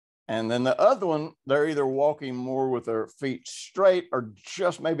 And then the other one, they're either walking more with their feet straight or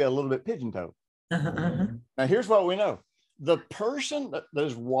just maybe a little bit pigeon-toed. Now, here's what we know. The person that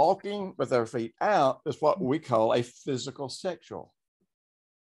is walking with their feet out is what we call a physical sexual.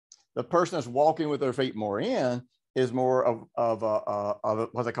 The person that's walking with their feet more in is more of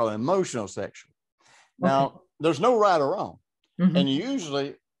what they call an emotional sexual. Now, there's no right or wrong. Mm-hmm. And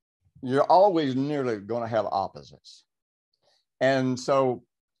usually you're always nearly going to have opposites. And so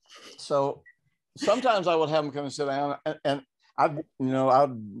sometimes I would have them come and sit down and I'd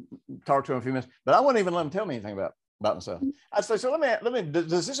talk to them a few minutes, but I wouldn't even let them tell me anything about myself. I'd say, so let me,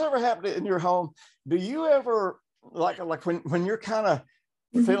 does this ever happen in your home? Do you ever like when you're kind of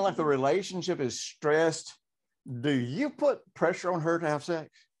feeling like the relationship is stressed, do you put pressure on her to have sex?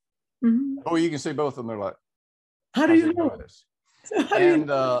 Mm-hmm. Oh, you can see both of them. They're like, how do you know this? And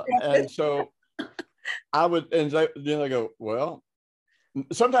so I would, and they go, well,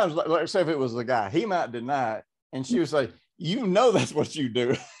 sometimes, like say if it was the guy, he might deny it, and she would say, that's what you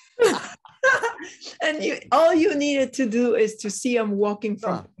do. And all you needed to do is to see him walking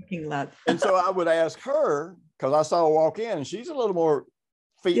from the parking lot. And so I would ask her, because I saw her walk in, and she's a little more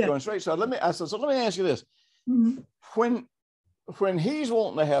feet going straight. So let me ask you this: when he's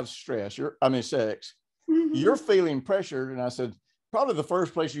wanting to have sex, you're feeling pressured, and I said, probably the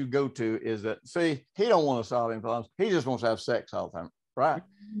first place you go to is that, see, he don't want to solve any problems. He just wants to have sex all the time, right?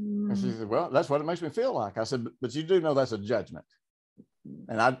 And she said, well, that's what it makes me feel like. I said, but you do know that's a judgment.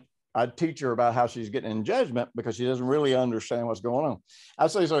 And I'd teach her about how she's getting in judgment because she doesn't really understand what's going on. I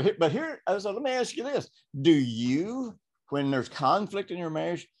say, let me ask you this. Do you, when there's conflict in your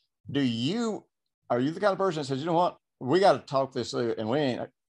marriage, are you the kind of person that says, you know what, we got to talk this through, and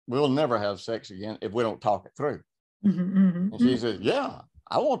we'll never have sex again if we don't talk it through. And she says, yeah,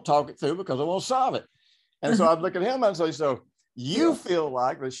 I want to talk it through because I want to solve it. And so I'd look at him and say, so you feel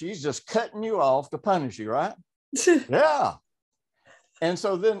like that she's just cutting you off to punish you, right? Yeah. And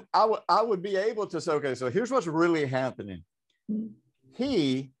so then I would be able to say, okay, so here's what's really happening.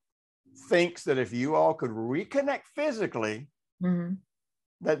 He thinks that if you all could reconnect physically,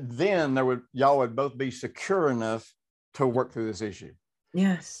 that then y'all would both be secure enough to work through this issue.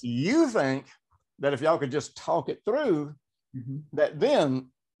 Yes. You think that if y'all could just talk it through, that then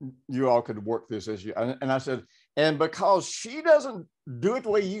you all could work this issue. And I said, and because she doesn't do it the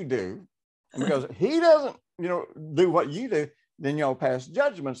way you do, and because he doesn't, do what you do, then y'all pass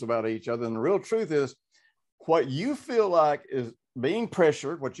judgments about each other. And the real truth is, what you feel like is being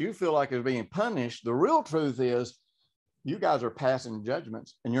pressured, what you feel like is being punished, the real truth is you guys are passing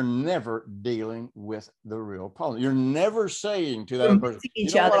judgments and you're never dealing with the real problem. You're never saying to that person,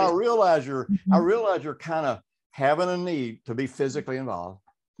 what, I realize you're kind of having a need to be physically involved.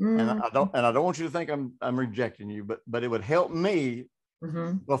 And I don't want you to think I'm rejecting you, but it would help me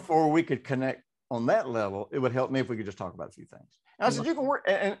before we could connect on that level. It would help me if we could just talk about a few things. And I said, you can work,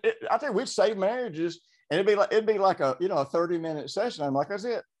 and I think we'd save marriages, and it'd be like a 30-minute session. I'm like, that's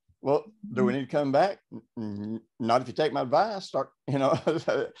it. Well, do we need to come back? Not if you take my advice.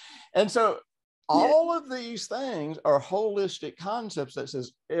 And so all of these things are holistic concepts that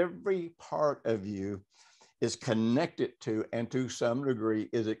says every part of you is connected to, and to some degree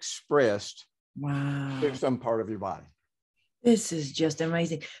is expressed through some part of your body. This is just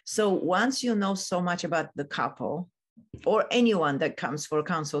amazing. So once you know so much about the couple or anyone that comes for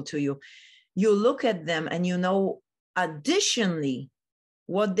counsel to you, you look at them and additionally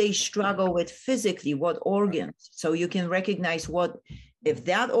what they struggle with physically, what organs. So you can recognize if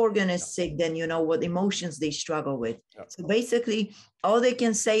that organ is sick, then you know what emotions they struggle with. So basically all they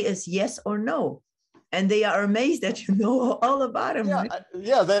can say is yes or no. And they are amazed that you know all about them. Right?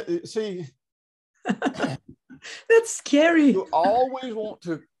 That's scary. You always want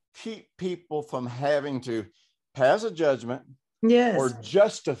to keep people from having to pass a judgment or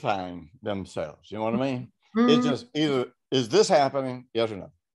justifying themselves. You know what I mean? It's just either, is this happening? Yes or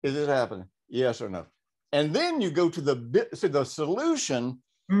no. Is this happening? Yes or no. And then you go to the solution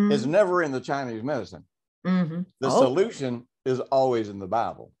is never in the Chinese medicine. The solution is always in the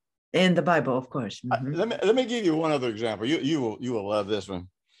Bible. In the Bible, of course. Let me give you one other example. You will love this one.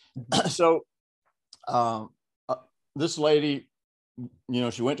 So this lady,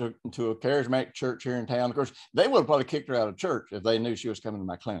 she went to a charismatic church here in town. Of course, they would have probably kicked her out of church if they knew she was coming to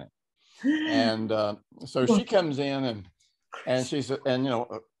my clinic. And so she comes in and she said, and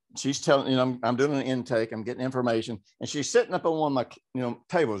she's telling, I'm doing an intake, I'm getting information, and she's sitting up on one of my,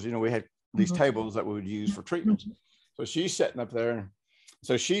 tables. We had these tables that we would use for treatments. So she's sitting up there, and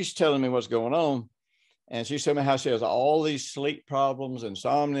so she's telling me what's going on, and she's telling me how she has all these sleep problems,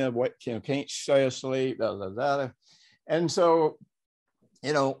 insomnia, can't stay asleep, da, da, da. And so,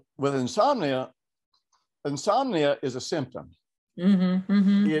 with insomnia is a symptom.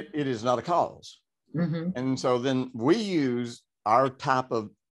 It is not a cause. And so then we use our type of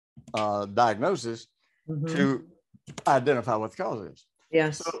diagnosis to identify what the cause is.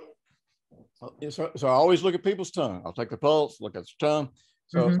 Yes. So I always look at people's tongue. I'll take the pulse, look at their tongue.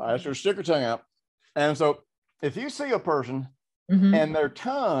 So I ask her to stick her tongue out. And so if you see a person and their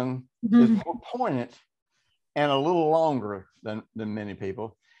tongue is more pointed and a little longer than many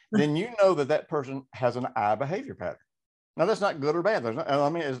people, then you know that person has an eye behavior pattern. Now, that's not good or bad.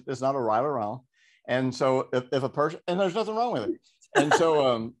 It's not a right or wrong. And so if a person, and there's nothing wrong with it. And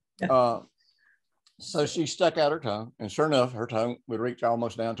so, so she stuck out her tongue, and sure enough, her tongue would reach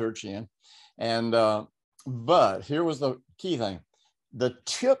almost down to her chin. And, but here was the key thing. The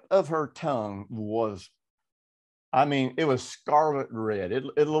tip of her tongue was, it was scarlet red. It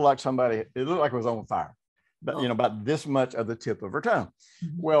looked like it looked like it was on fire, but about this much of the tip of her tongue.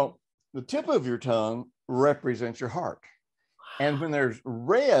 Well, the tip of your tongue represents your heart. And when there's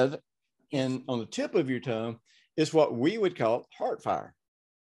red on the tip of your tongue, it's what we would call heart fire.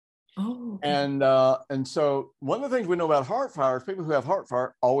 Oh. And so one of the things we know about heart fire is people who have heart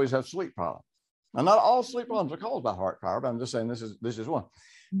fire always have sleep problems. Now, not all sleep problems are caused by heart fire, but I'm just saying this is one.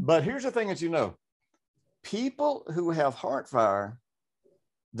 But here's the thing that people who have heart fire,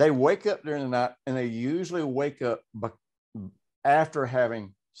 they wake up during the night, and they usually wake up after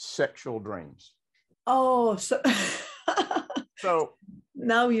having sexual dreams. Oh, so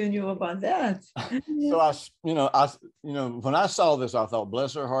now you knew about that. So when I saw this, I thought,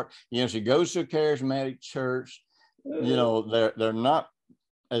 bless her heart. She goes to a charismatic church. They're not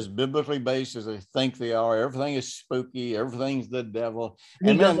as biblically based as they think they are. Everything is spooky. Everything's the devil.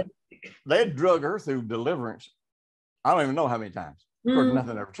 And then they drug her through deliverance. I don't even know how many times. Of course,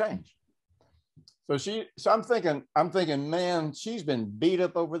 nothing ever changed. So I'm thinking, man, she's been beat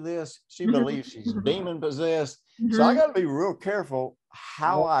up over this. She believes she's demon possessed. So I got to be real careful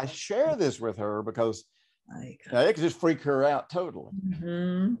how I share this with her, because it could just freak her out totally.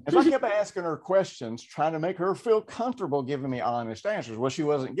 And so I kept asking her questions, trying to make her feel comfortable giving me honest answers. Well, she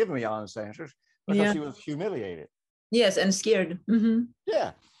wasn't giving me honest answers because she was humiliated. Yes, and scared.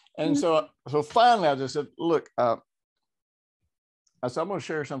 Yeah. And so finally I just said, look, I said, I'm going to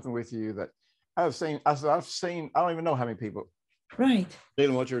share something with you that I've seen. I don't even know how many people dealing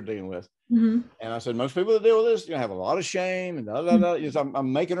with what you're dealing with. And I said, most people that deal with this, have a lot of shame and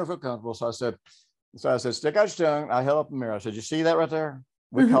I'm making her feel comfortable. So I said, stick out your tongue. I held up a mirror. I said, you see that right there?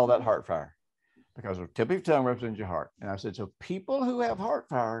 We call that heart fire, because the tip of your tongue represents your heart. And I said, so people who have heart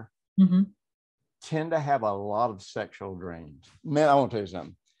fire tend to have a lot of sexual dreams. Man, I want to tell you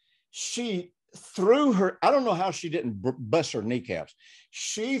something. She threw her, I don't know how she didn't bust her kneecaps.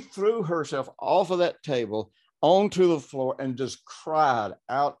 She threw herself off of that table onto the floor and just cried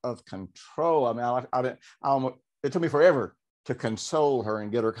out of control. It took me forever to console her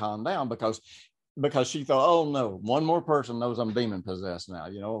and get her calmed down, because she thought, oh no, one more person knows I'm demon possessed now.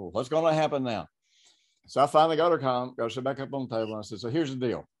 What's going to happen now? So I finally got her calm, got her sit back up on the table, and I said, so here's the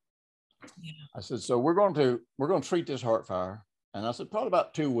deal. I said, so we're going to treat this heart fire. And I said, probably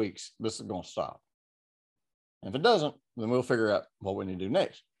about 2 weeks, this is going to stop. And if it doesn't, then we'll figure out what we need to do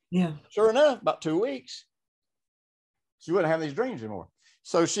next. Yeah. Sure enough, about 2 weeks, she wouldn't have these dreams anymore.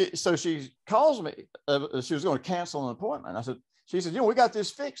 So she calls me. She was going to cancel an appointment. She said, we got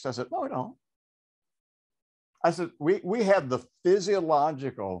this fixed. I said, no, we don't. I said, we have the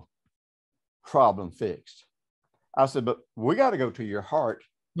physiological problem fixed. I said, but we got to go to your heart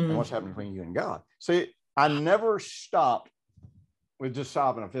and what's happening between you and God. See, I never stopped with just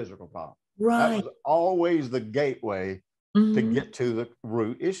solving a physical problem. That was always the gateway to get to the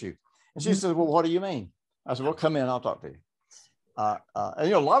root issue. And she said, well, what do you mean? I said, well, come in, I'll talk to you.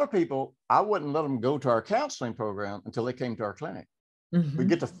 And a lot of people, I wouldn't let them go to our counseling program until they came to our clinic. We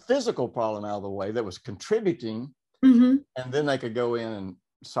get the physical problem out of the way that was contributing, and then they could go in and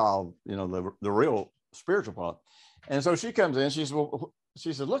solve, the real spiritual problem. And so she comes in,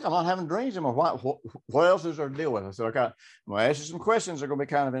 she said, look, I'm not having dreams anymore. What else is there to deal with? I said, okay, I'm going to ask you some questions. They're going to be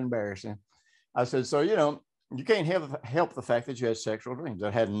kind of embarrassing. I said, so, you can't help the fact that you had sexual dreams.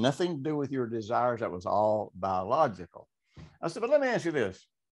 That had nothing to do with your desires. That was all biological. I said, but let me ask you this.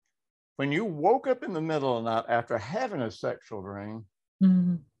 When you woke up in the middle of the night after having a sexual dream,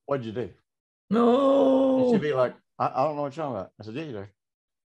 what'd you do? No. And she'd be like, I don't know what you're talking about. I said, yeah, you do.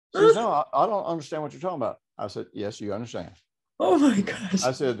 She says, no, I don't understand what you're talking about. I said, yes, you understand. Oh my gosh.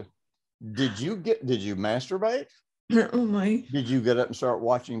 I said, did you masturbate? Oh my. Did you get up and start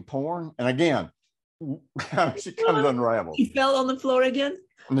watching porn? And again, she kind of unraveled. He fell on the floor again?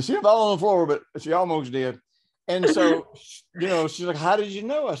 And she fell on the floor, but she almost did. And so, she's like, how did you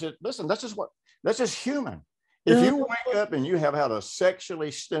know? I said, listen, that's just human. If you wake up and you have had a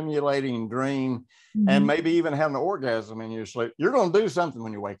sexually stimulating dream and maybe even have an orgasm in your sleep, you're going to do something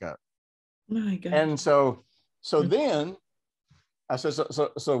when you wake up. My God. And so then I said,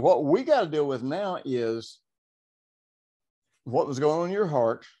 so what we got to deal with now is what was going on in your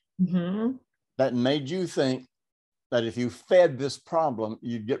heart that made you think that if you fed this problem,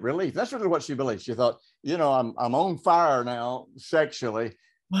 you'd get relief. That's really what she believed. She thought, I'm on fire now sexually.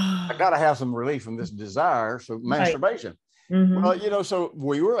 I got to have some relief from this desire. So masturbation. Well, so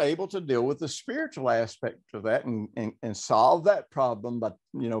we were able to deal with the spiritual aspect of that and solve that problem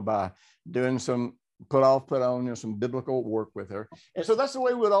by doing some put on some biblical work with her. And so that's the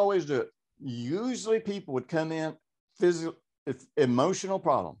way we would always do it. Usually people would come in emotional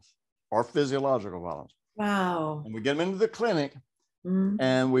problems or physiological problems. Wow. And we get them into the clinic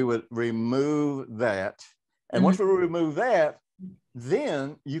and we would remove that. And once we remove that,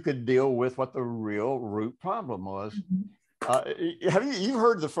 then you could deal with what the real root problem was. Have you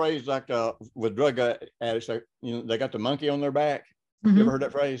heard the phrase like with drug addicts, they got the monkey on their back? You ever heard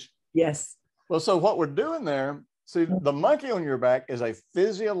that phrase? Yes. Well, so what we're doing there, see, the monkey on your back is a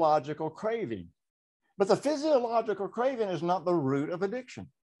physiological craving, but the physiological craving is not the root of addiction.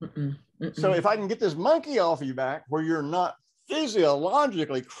 So if I can get this monkey off your back where you're not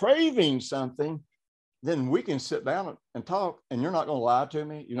physiologically craving something, then we can sit down and talk, and you're not going to lie to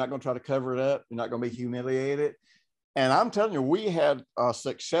me. You're not going to try to cover it up. You're not going to be humiliated. And I'm telling you, we had a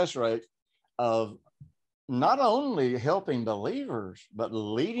success rate of not only helping believers, but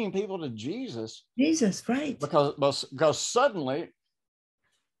leading people to Jesus. Jesus, right. Because suddenly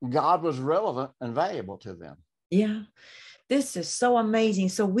God was relevant and valuable to them. Yeah. This is so amazing.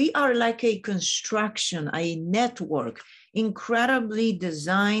 So we are like a construction, a network, incredibly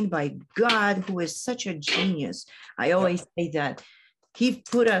designed by God, who is such a genius. I always say that. He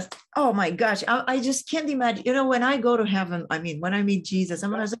put us, oh my gosh, I just can't imagine. When I go to heaven, when I meet Jesus,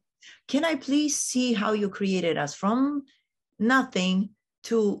 I'm going to say, can I please see how you created us from nothing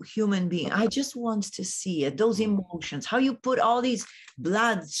to human being? I just want to see it, those emotions, how you put all these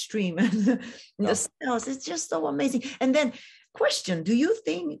bloodstream and the cells. It's just so amazing. And then question, do you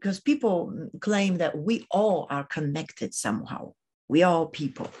think, because people claim that we all are connected somehow, we all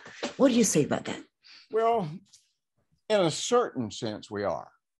people. What do you say about that? Well, in a certain sense we are,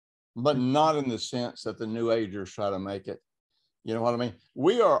 but not in the sense that the New Agers try to make it. You know what I mean?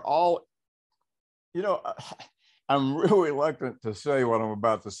 We are all, I'm really reluctant to say what I'm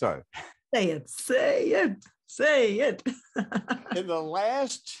about to say. Say it. In the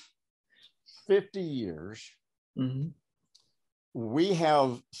last 50 years, we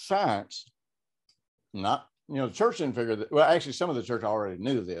have science, not, the church didn't figure that. Well, actually, some of the church already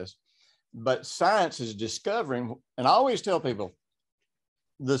knew this, but science is discovering, and I always tell people,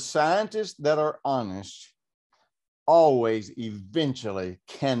 the scientists that are honest always eventually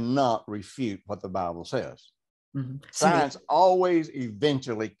cannot refute what the Bible says. Science always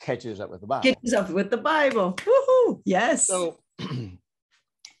eventually catches up with the Bible. Catches up with the Bible. Woohoo! Yes. So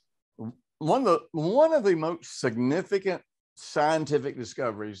one of the most significant scientific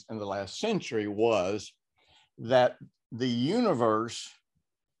discoveries in the last century was that the universe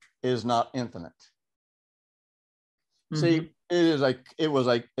is not infinite. See, it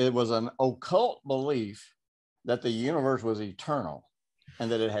was an occult belief that the universe was eternal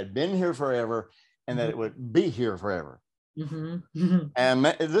and that it had been here forever and that it would be here forever.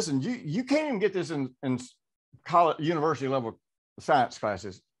 And listen, you can't even get this in college, university level science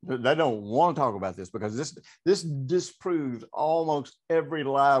classes. They don't want to talk about this because this disproves almost every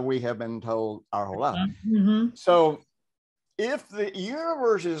lie we have been told our whole life. So if the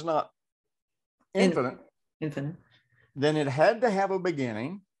universe is not infinite, then it had to have a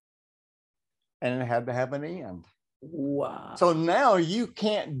beginning and it had to have an end. Wow. So now you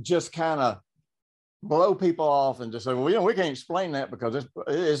can't just kind of blow people off and just say, well, we can't explain that because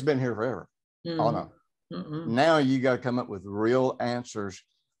it's been here forever. Oh no. Now you got to come up with real answers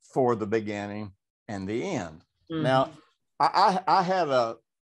for the beginning and the end. Now, I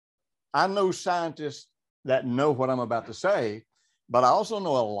know scientists that know what I'm about to say, but I also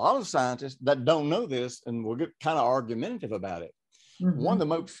know a lot of scientists that don't know this and will get kind of argumentative about it. One of the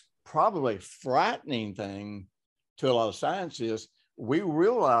most probably frightening thing to a lot of scientists we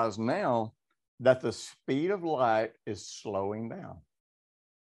realize now that the speed of light is slowing down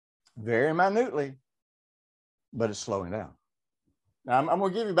very minutely, but it's slowing down. Now, I'm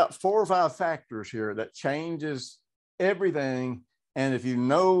going to give you about 4 or 5 factors here that changes everything. And if you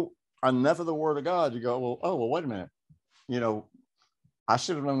know enough of the Word of God, you go, well, wait a minute. I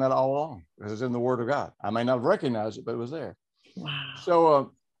should have known that all along because it's in the Word of God. I may not have recognized it, but it was there.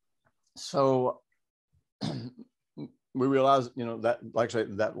 Wow. So we realize, that, like I say,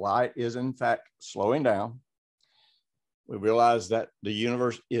 that light is in fact slowing down. We realize that the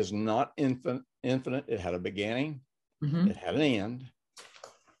universe is not infinite. It had a beginning. Mm-hmm. It had an end.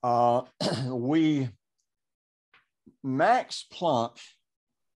 Max Planck,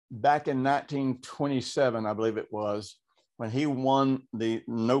 back in 1927, I believe it was, when he won the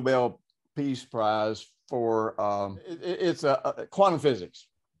Nobel Peace Prize for, it's quantum physics.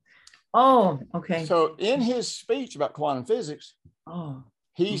 Oh, okay. So in his speech about quantum physics, and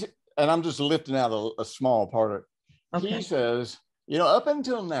I'm just lifting out a small part of it. Okay. He says, up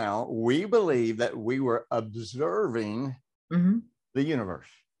until now, we believe that we were observing mm-hmm. the universe.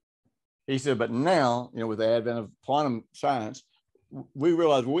 He said, but now, with the advent of quantum science, we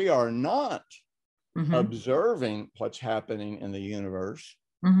realize we are not mm-hmm. observing what's happening in the universe,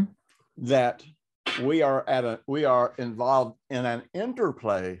 mm-hmm. that we are involved in an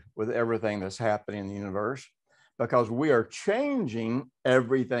interplay with everything that's happening in the universe, because we are changing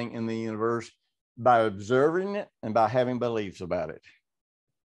everything in the universe by observing it and by having beliefs about it.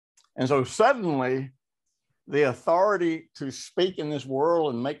 And so suddenly the authority to speak in this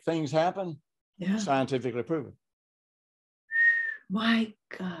world and make things happen, scientifically proven. My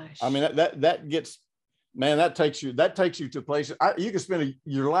gosh. I mean, that gets, man, that takes you to places. You could spend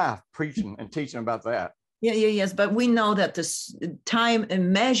your life preaching and teaching about that. Yes. But we know that this time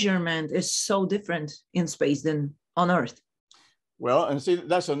and measurement is so different in space than on Earth. Well, and see,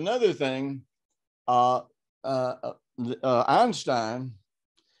 that's another thing. Einstein,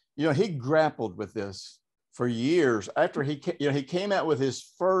 he grappled with this for years after he came out with his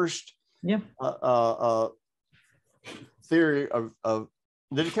first theory of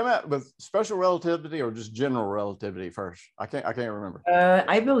did he come out with special relativity or just general relativity first? I can't remember.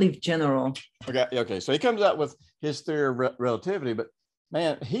 I believe general. Okay. So he comes out with his theory of relativity, but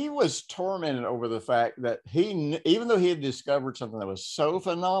man, he was tormented over the fact that even though he had discovered something that was so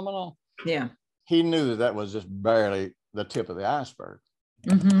phenomenal, he knew that was just barely the tip of the iceberg.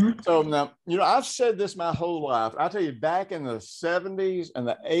 Mm-hmm. So now, I've said this my whole life. I tell you, back in the 70s and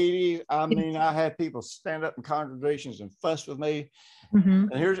the 80s, I mean, I had people stand up in congregations and fuss with me. Mm-hmm.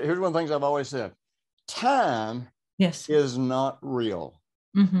 And here's one of the things I've always said: time is not real.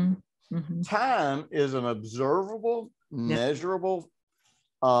 Mm-hmm. Mm-hmm. Time is an observable, measurable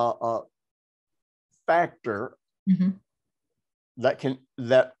factor mm-hmm.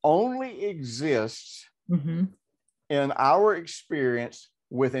 that only exists mm-hmm. in our experience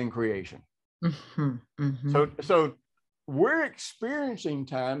within creation. Mm-hmm. Mm-hmm. So we're experiencing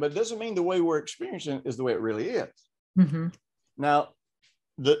time, but it doesn't mean the way we're experiencing it is the way it really is. Mm-hmm. Now,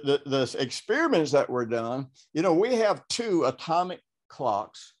 the experiments that were done, we have 2 atomic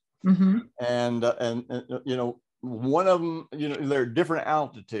clocks, mm-hmm. and one of them, they're different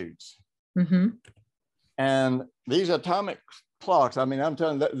altitudes. Mm-hmm. And these atomic clocks, I mean, I'm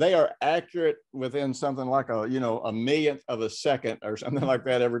telling you, they are accurate within something like a millionth of a second or something like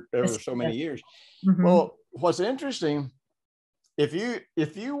that every so many years. Mm-hmm. Well, what's interesting, if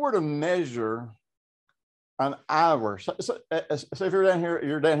you were to measure an hour, so if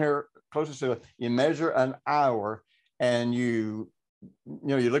you're down here closest to it, you measure an hour, and you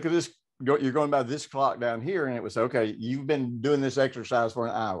look at this, you're going by this clock down here, and it was okay, you've been doing this exercise for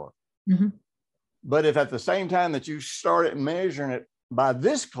an hour. Mm-hmm. But if at the same time that you started measuring it by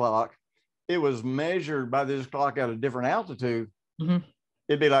this clock, it was measured by this clock at a different altitude, mm-hmm.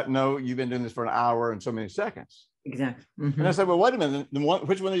 it'd be like, no, you've been doing this for an hour and so many seconds. Exactly. Mm-hmm. And I said, well, wait a minute,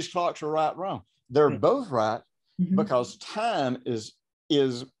 which one of these clocks are right, wrong? They're both right, mm-hmm. because time is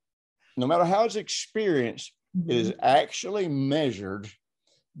no matter how it's experienced, mm-hmm. it is actually measured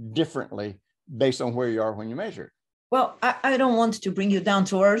differently based on where you are when you measure it. Well, I don't want to bring you down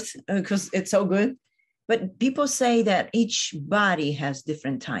to earth because it's so good, but people say that each body has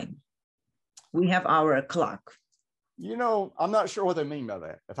different time. We have our clock. I'm not sure what they mean by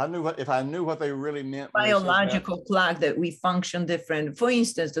that. If I knew what they really meant. Biological clock that we function different. For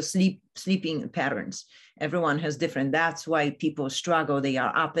instance, the sleeping patterns. Everyone has different. That's why people struggle. They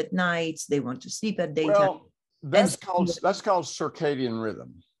are up at nights. They want to sleep at daytime. Well, that's called circadian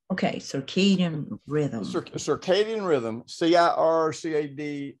rhythm. Okay, circadian rhythm. Circadian rhythm,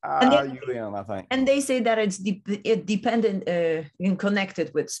 CIRCADIUM, I think. And they say that it's dependent and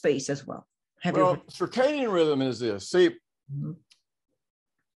connected with space as well. Circadian rhythm is this. See,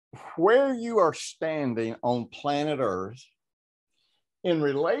 where you are standing on planet Earth in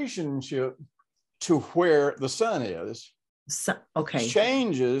relationship to where the sun is,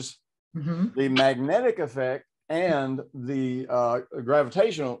 changes the magnetic effect and the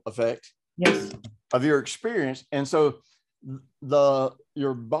gravitational effect of your experience. And so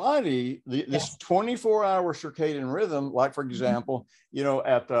your body, this 24-hour circadian rhythm, like for example, you know,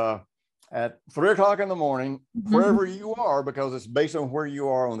 at 3 o'clock in the morning, wherever you are, because it's based on where you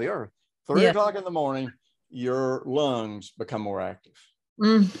are on the earth, 3 o'clock in the morning, your lungs become more active.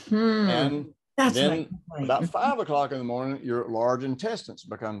 And then about 5 o'clock in the morning, your large intestines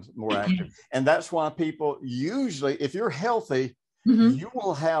become more active. And that's why people usually, if you're healthy, you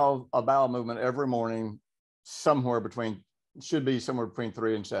will have a bowel movement every morning should be somewhere between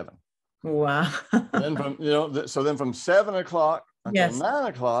 3 and 7. Wow. Then from 7 o'clock until 9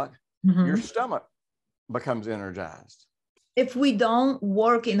 o'clock, your stomach becomes energized. If we don't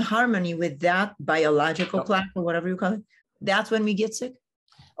work in harmony with that biological clock or whatever you call it, that's when we get sick.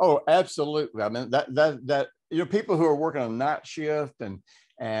 Oh, absolutely. I mean, that you know, people who are working a night shift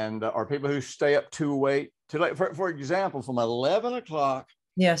and or people who stay up too late. For example, from 11 o'clock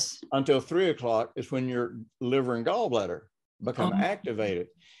until 3 o'clock is when your liver and gallbladder become activated.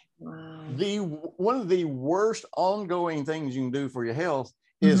 Wow. One of the worst ongoing things you can do for your health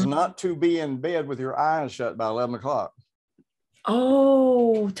is not to be in bed with your eyes shut by 11 o'clock.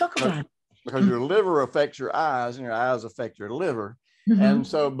 Oh, talk about it. Because your liver affects your eyes and your eyes affect your liver. And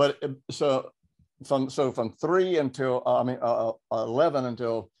so from 3 until 11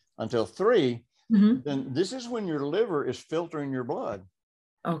 until 3, then this is when your liver is filtering your blood.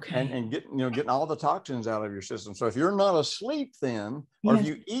 Okay. And getting all the toxins out of your system. So if you're not asleep then, or if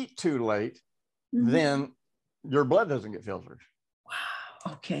you eat too late, then your blood doesn't get filtered.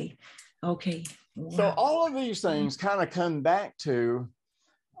 Wow. Okay. Okay. Wow. So all of these things kind of come back to,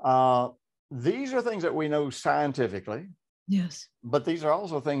 these are things that we know scientifically. Yes. But these are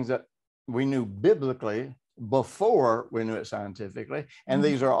also things that we knew biblically before we knew it scientifically. And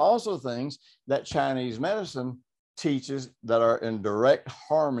these are also things that Chinese medicine teaches that are in direct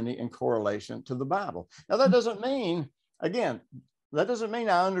harmony and correlation to the Bible. Now, that doesn't mean, again, I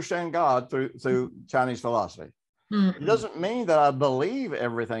understand God through Chinese philosophy. It doesn't mean that I believe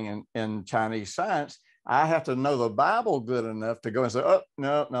everything in Chinese science. I have to know the Bible good enough to go and say, oh,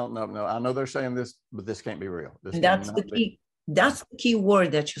 no. I know they're saying this, but this can't be real. That's the key. That's the key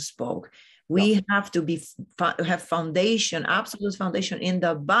word that you spoke. We have to have foundation, absolute foundation in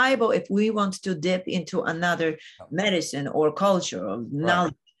the Bible if we want to dip into another medicine or culture or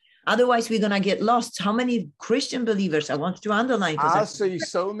knowledge. Otherwise, we're going to get lost. How many Christian believers, I want to underline. I see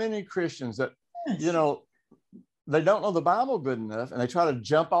so many Christians that, you know, they don't know the Bible good enough, and they try to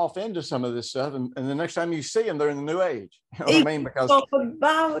jump off into some of this stuff. And the next time you see them, they're in the New Age. You know what I mean? Because talk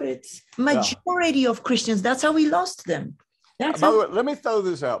about it. Majority of Christians, that's how we lost them. By the way, let me throw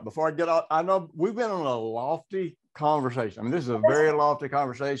this out before I get off. I know we've been on a lofty conversation. I mean, this is a very lofty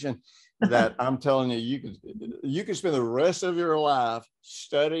conversation that I'm telling you, you can spend the rest of your life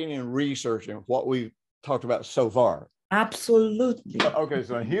studying and researching what we've talked about so far. Absolutely. Okay,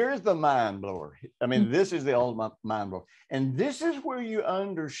 so here's the mind blower. I mean, this is the ultimate mind blower. And this is where you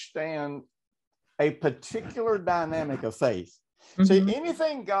understand a particular dynamic of faith. See,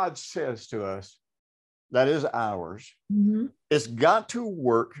 anything God says to us that is ours, it's got to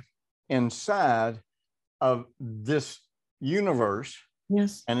work inside of this universe,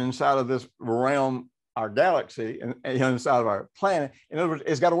 and inside of this realm, our galaxy, and inside of our planet. In other words,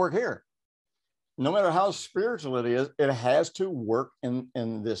 it's got to work here. No matter how spiritual it is, it has to work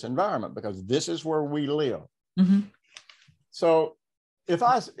in this environment, because this is where we live. So if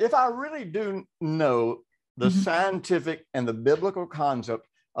I really do know the scientific and the biblical concept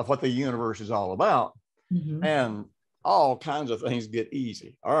of what the universe is all about, and all kinds of things get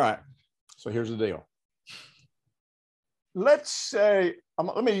easy. All right. So here's the deal. Let's say,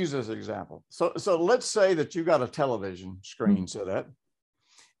 let me use this example. So let's say that you got a television screen set up.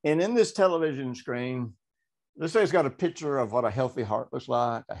 And in this television screen, let's say it's got a picture of what a healthy heart looks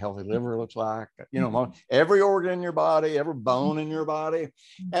like, a healthy liver looks like, you know, every organ in your body, every bone in your body.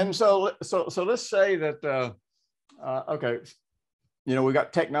 And so let's say that, okay, you know, we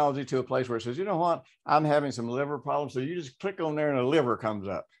got technology to a place where it says, you know what, I'm having some liver problems. So you just click on there and a liver comes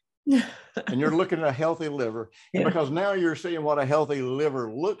up. and you're looking at a healthy liver. And because now you're seeing what a healthy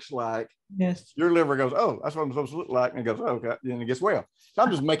liver looks like, yes, your liver goes, oh, that's what I'm supposed to look like. And it goes, oh, okay. And it gets well. So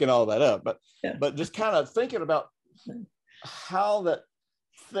I'm just making all that up, but just kind of thinking about how that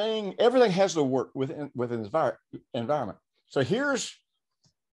thing, everything has to work within the environment. So here's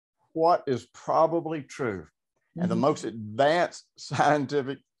what is probably true. And the most advanced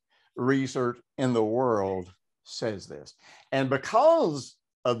scientific research in the world says this. And because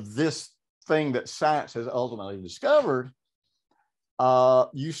of this thing that science has ultimately discovered,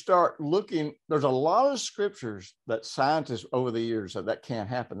 you start looking, there's a lot of scriptures that scientists over the years said that can't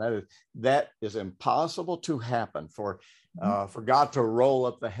happen. That is impossible to happen for God to roll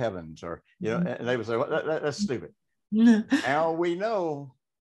up the heavens, or, and they would say, well, that's stupid. Now we know,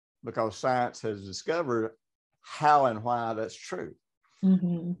 because science has discovered how and why that's true.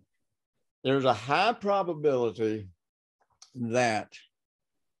 There's a high probability that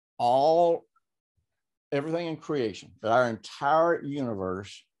everything in creation, that our entire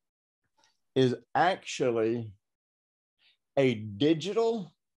universe is actually a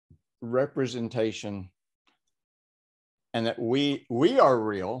digital representation, and that we are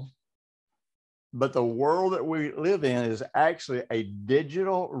real, but the world that we live in is actually a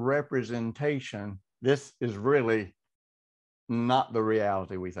digital representation. This is really not the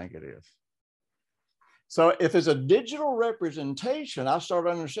reality we think it is. So if it's a digital representation, I start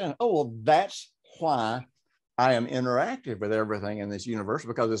to understand, oh, well, that's why I am interactive with everything in this universe,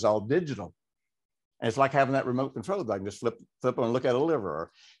 because it's all digital. And it's like having that remote control. I can just flip on and look at a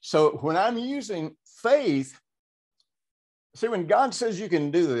liver. So when I'm using faith, see, when God says you can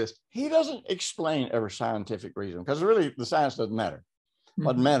do this, he doesn't explain every scientific reason, because really the science doesn't matter.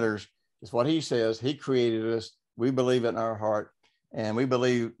 What matters is what he says. He created us. We believe it in our heart. And we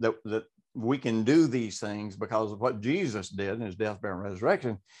believe that we can do these things because of what Jesus did in his death, burial, and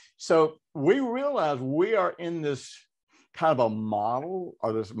resurrection. So we realize we are in this kind of a model,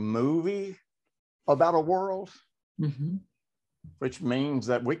 or this movie about a world, which means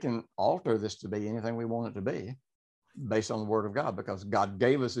that we can alter this to be anything we want it to be based on the word of God, because God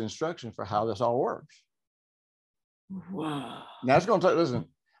gave us instruction for how this all works. Wow. Now it's going to take, listen,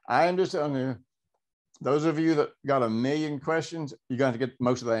 I am just telling you, those of you that got a million questions, you're going to get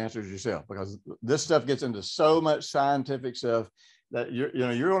most of the answers yourself, because this stuff gets into so much scientific stuff that you're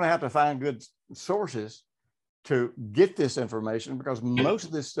going to have to find good sources to get this information, because most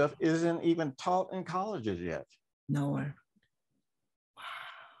of this stuff isn't even taught in colleges yet. Nowhere. Wow.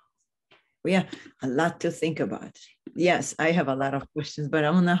 We have a lot to think about. Yes, I have a lot of questions, but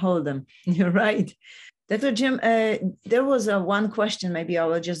I'm going to hold them. You're right. Dr. Jim, there was one question. Maybe I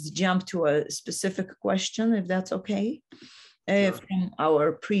will just jump to a specific question, if that's okay, sure. From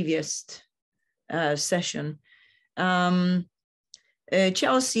our previous session. Chelsea,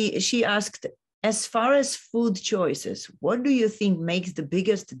 she asked, as far as food choices, what do you think makes the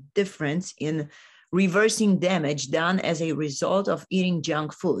biggest difference in reversing damage done as a result of eating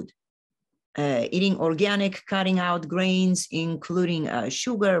junk food? Eating organic, cutting out grains, including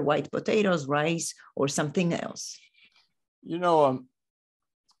sugar, white potatoes, rice, or something else? I'm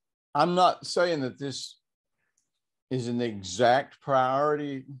not saying that this is an exact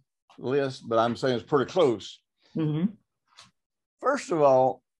priority list, but I'm saying it's pretty close. First of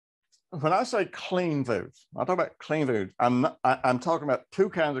all, when I say clean foods, I talk about clean foods. I'm talking about two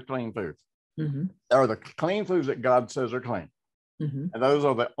kinds of clean foods. There are the clean foods that God says are clean. And those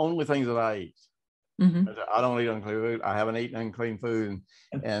are the only things that I eat. I don't eat unclean food. I haven't eaten unclean food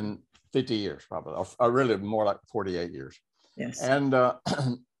in 50 years, probably. I really more like 48 years. Yes. And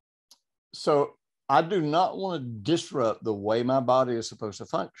so I do not want to disrupt the way my body is supposed to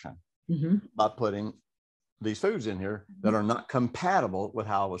function by putting these foods in here that are not compatible with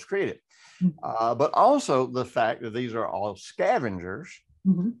how I was created. But also the fact that these are all scavengers.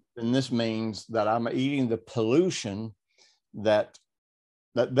 And this means that I'm eating the pollution that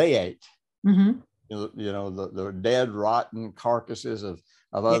they ate. The dead, rotten carcasses of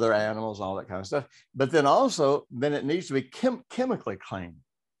other animals, all that kind of stuff. But then also, it needs to be chemically clean.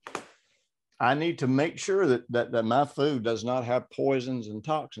 I need to make sure that my food does not have poisons and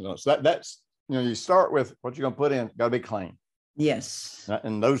toxins on it. So that's, you start with what you're going to put in, got to be clean. Yes.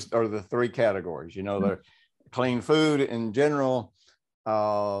 And those are the three categories. They're clean food in general,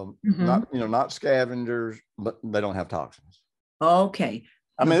 not scavengers, but they don't have toxins. Okay.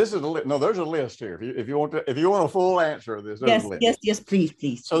 I mean, this is there's a list here. If you want a full answer of this, there's a list. Yes,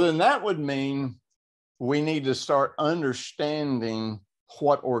 please. So then that would mean we need to start understanding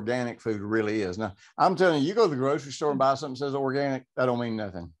what organic food really is. Now, I'm telling you, you go to the grocery store and buy something that says organic, that don't mean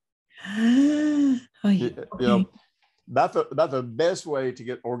nothing. about the best way to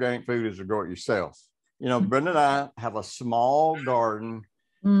get organic food is to grow it yourself. You know, Brenda and I have a small garden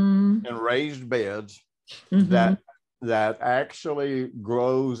and raised beds that actually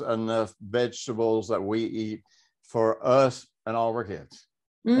grows enough vegetables that we eat for us and all of our kids.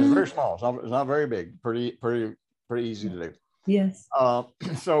 It's very small. It's not very big. Pretty easy to do. Yes.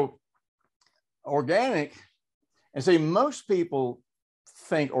 So organic, and see, most people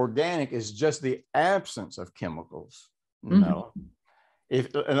think organic is just the absence of chemicals. No. In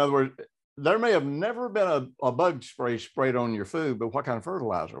other words, there may have never been a bug spray sprayed on your food, but what kind of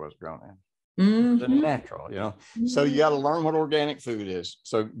fertilizer was grown in? The natural, you know. So you got to learn what organic food is.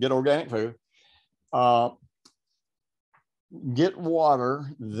 So get organic food. Get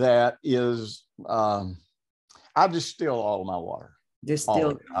water that is. I distill all of my water.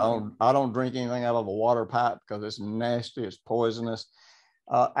 Distill. I don't drink anything out of a water pipe because it's nasty. It's poisonous.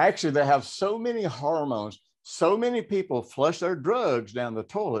 Actually, they have so many hormones. So many people flush their drugs down the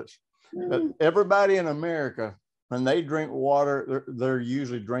toilets. But everybody in America, when they drink water, they're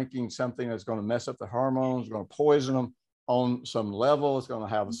usually drinking something that's going to mess up the hormones, going to poison them on some level. It's going to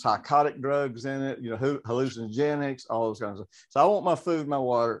have psychotic drugs in it, you know, hallucinogenics, all those kinds of stuff. So I want my food, my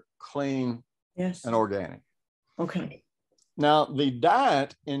water clean and organic. Okay. Now, the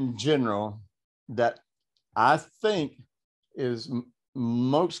diet in general that I think is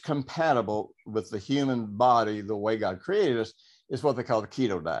most compatible with the human body, the way God created us, is what they call the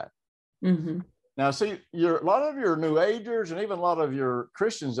keto diet. Now, see, a lot of your New Agers and even a lot of your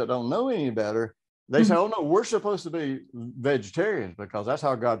Christians that don't know any better, they say, oh, no, we're supposed to be vegetarians because that's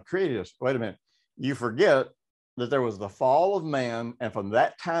how God created us. Wait a minute. You forget that there was the fall of man. And from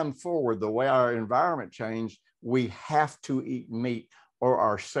that time forward, the way our environment changed, we have to eat meat or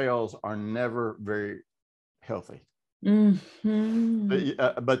our cells are never very healthy. But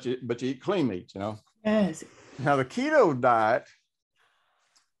you eat clean meat, you know? Yes. Now, the keto diet,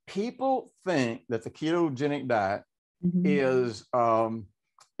 people think that the ketogenic diet is a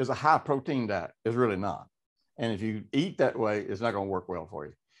high protein diet. It's really not. And if you eat that way, it's not going to work well for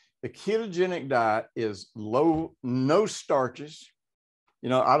you. The ketogenic diet is no starches. You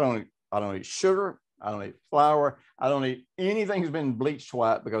know, I don't eat sugar. I don't eat flour. I don't eat anything that's been bleached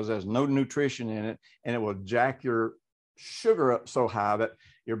white because there's no nutrition in it, and it will jack your sugar up so high that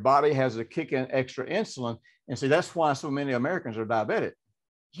your body has to kick in extra insulin. And see, that's why so many Americans are diabetic.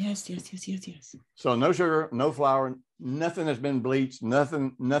 Yes. So no sugar, no flour, nothing that's been bleached,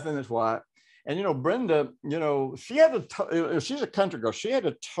 nothing that's white. And, you know, Brenda, you know, she had to, she's a country girl. She had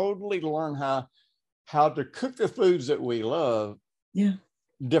to totally learn how to cook the foods that we love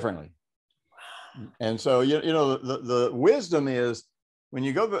differently. And so, you know, the wisdom is when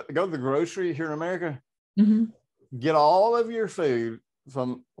you go to the grocery here in America, get all of your food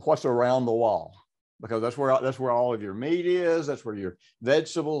from what's around the wall, because that's where all of your meat is. That's where your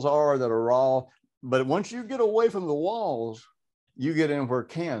vegetables are that are raw. But once you get away from the walls, you get in where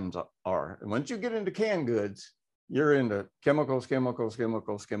cans are. And once you get into canned goods, you're into chemicals. The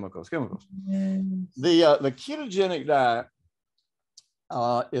ketogenic diet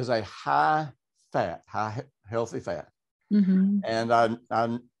is a high healthy fat. And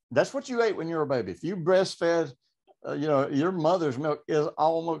that's what you ate when you were a baby. If you breastfed, you know, your mother's milk is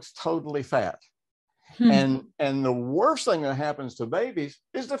almost totally fat. And the worst thing that happens to babies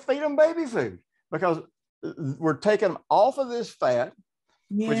is to feed them baby food, because we're taking them off of this fat,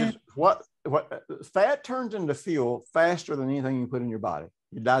 which is what fat turns into fuel faster than anything you put in your body.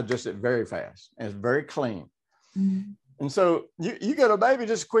 You digest it very fast, and it's very clean. And so you get a baby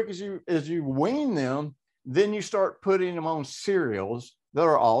just as quick as you wean them, then you start putting them on cereals that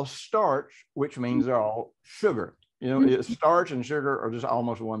are all starch, which means they're all sugar. You know, starch and sugar are just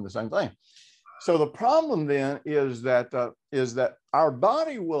almost one and the same thing. So the problem then is that our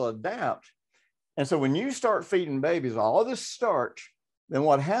body will adapt. And so when you start feeding babies all this starch, then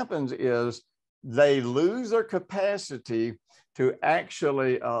what happens is they lose their capacity to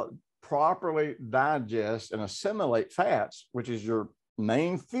actually properly digest and assimilate fats, which is your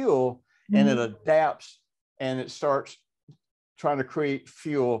main fuel, and it adapts and it starts trying to create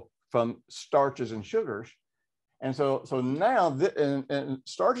fuel from starches and sugars. And so now and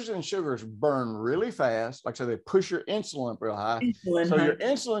starches and sugars burn really fast. Like I said, they push your insulin up real high. Your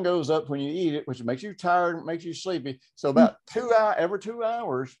insulin goes up when you eat it, which makes you tired, makes you sleepy. So about every 2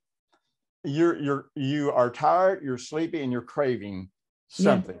 hours, you are tired, you're sleepy, and you're craving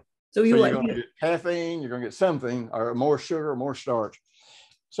something. So you're going to get caffeine, you're going to get something, or more sugar, more starch.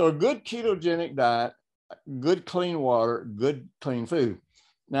 So a good ketogenic diet, good clean water, good clean food.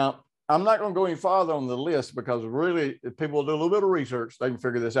 Now, I'm not going to go any farther on the list because really, if people do a little bit of research, they can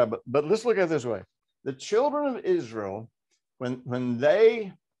figure this out. But let's look at it this way. the children of Israel, when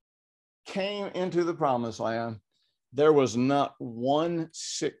they came into the promised land, there was not one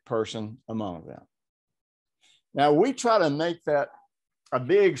sick person among them. Now, we try to make that a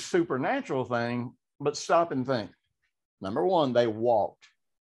big supernatural thing, but stop and think. Number one, they walked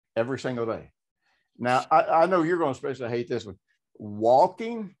every single day. Now, I know you're going to especially hate this one.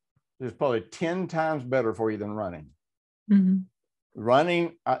 Walking is probably 10 times better for you than running. Mm-hmm.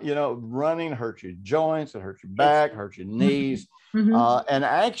 Running, running hurts your joints, it hurts your back, hurts your knees. Mm-hmm. And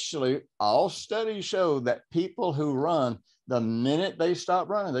actually, all studies show that people who run, the minute they stop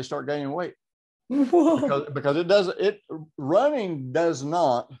running, they start gaining weight. Because running does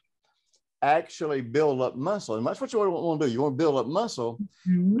not actually build up muscle. And that's what you want to do. You want to build up muscle,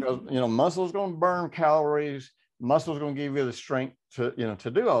 mm-hmm. because muscle is going to burn calories. Muscle is going to give you the strength to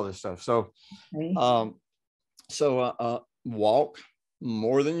do all this stuff. So, walk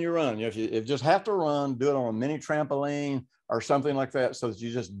more than you run. If you just have to run, do it on a mini trampoline or something like that, so that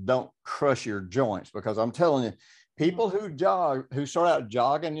you just don't crush your joints. Because I'm telling you, people who start out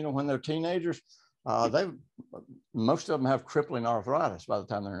jogging, when they're teenagers, most of them have crippling arthritis by the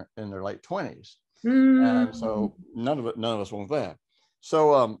time they're in their late 20s. And so none of us want that.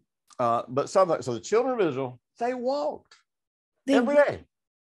 So, so the children of Israel, they walked every day.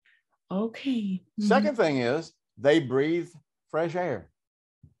 Okay. Mm-hmm. Second thing is they breathe fresh air.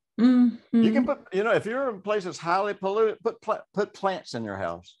 Mm-hmm. You can put, if you're in places highly polluted, put plants in your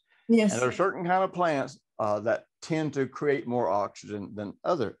house. Yes. And there are certain kind of plants that tend to create more oxygen than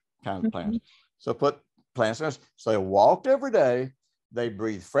other kinds of plants. So put plants in there. So they walked every day. They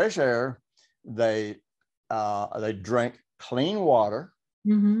breathe fresh air. They drink clean water.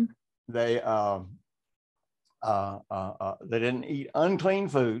 Mm-hmm. They didn't eat unclean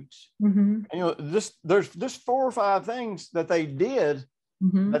foods. Mm-hmm. And, there's just 4 or 5 things that they did.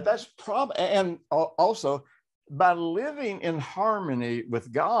 Mm-hmm. That's probably, and also by living in harmony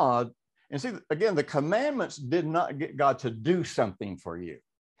with God. And see, again, the commandments did not get God to do something for you.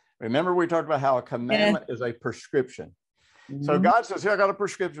 Remember, we talked about how a commandment is a prescription. Mm-hmm. So God says, here, I got a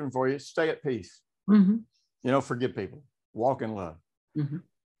prescription for you. Stay at peace. Mm-hmm. Forgive people. Walk in love. Mm-hmm.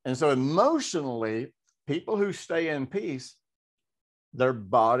 And so emotionally, people who stay in peace, their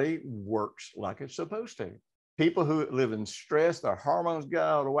body works like it's supposed to. People who live in stress, their hormones go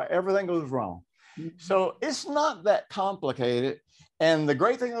out of whack, everything goes wrong. Mm-hmm. So it's not that complicated. And the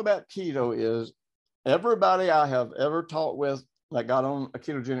great thing about keto is everybody I have ever talked with that got on a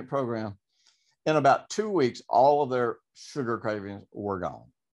ketogenic program, in about 2 weeks, all of their sugar cravings were gone.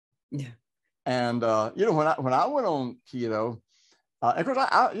 Yeah. And, when I went on keto, of course,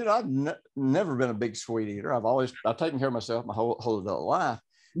 I've never been a big sweet eater. I've taken care of myself my whole adult life,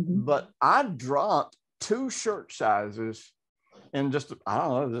 mm-hmm. but I dropped 2 shirt sizes in just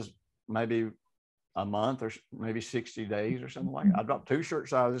maybe a month or maybe 60 days or something like that. I dropped 2 shirt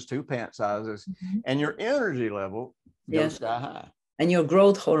sizes, 2 pant sizes, mm-hmm. and your energy level goes sky high. And your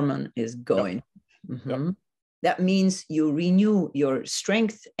growth hormone is going. Yep. Mm-hmm. Yep. That means you renew your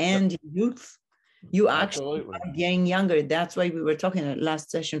strength and youth. You actually are getting younger. That's why we were talking in the last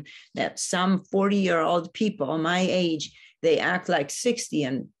session that some 40-year-old people my age, they act like 60,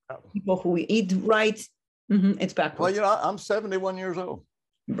 and people who eat right, it's backwards. Well, I'm 71 years old.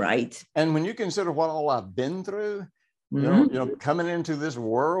 Right. And when you consider what all I've been through, coming into this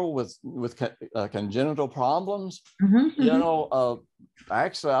world with congenital problems,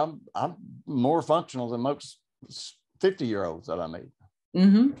 actually, I'm more functional than most 50-year-olds that I meet.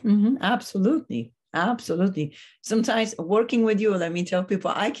 Absolutely. Sometimes working with you, let me tell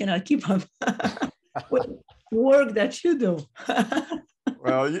people, I cannot keep up with work that you do.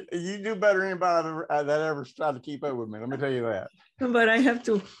 Well, you do better than anybody that ever tried to keep up with me. Let me tell you that. But I have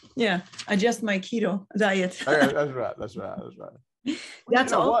to, adjust my keto diet. That's right.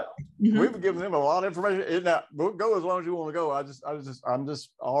 That's all. What? Mm-hmm. We've given them a lot of information. Now, we'll go as long as you want to go. I'm just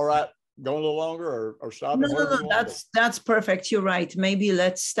all right. Go a little longer or stop? No, that's perfect. You're right. Maybe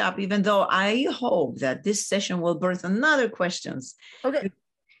let's stop, even though I hope that this session will birth another questions. Okay.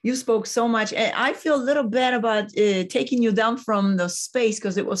 You spoke so much. I feel a little bad about taking you down from the space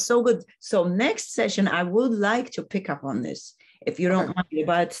because it was so good. So next session, I would like to pick up on this, if you don't mind,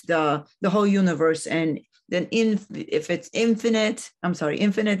 about the whole universe, and then if it's infinite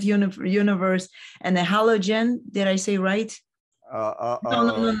universe and the halogen. Did I say right?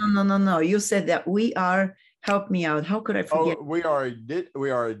 No. You said that we are. Help me out. How could I forget? Oh, we are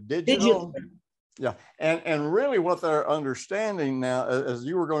a digital. Yeah, and really, what they're understanding now, as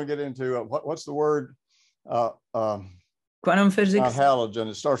you were going to get into, what's the word? Quantum physics. Halogen.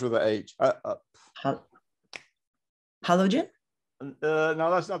 It starts with an H. Halogen.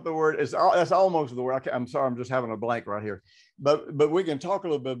 No, that's not the word. That's almost the word. I'm sorry, I'm just having a blank right here. But we can talk a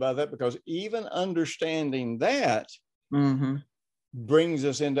little bit about that, because even understanding that brings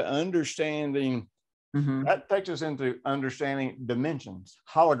us into understanding. That takes us into understanding dimensions,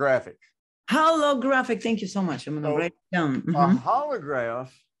 holographic. Holographic. Thank you so much. I'm going to write it down. A holograph,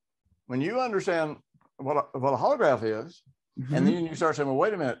 when you understand what a holograph is, and then you start saying, well,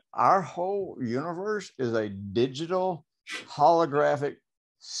 wait a minute, our whole universe is a digital holographic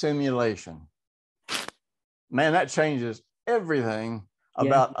simulation. Man, that changes everything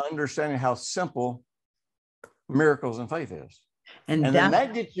about understanding how simple miracles and faith is. And then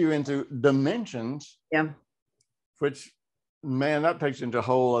that gets you into dimensions, which, man, that takes you into a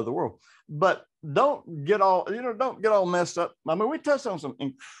whole other world. But don't get all messed up. I mean, we touched on some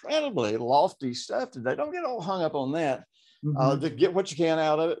incredibly lofty stuff today. Don't get all hung up on that. Just get what you can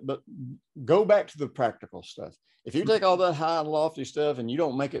out of it, but go back to the practical stuff. If you take all that high and lofty stuff and you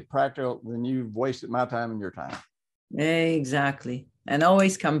don't make it practical, then you've wasted my time and your time. Exactly. And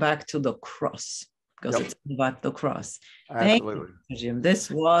always come back to the cross, because it's about the cross. Absolutely. Thank you, Jim.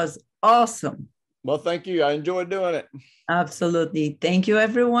 This was awesome. Well, thank you. I enjoyed doing it. Absolutely. Thank you,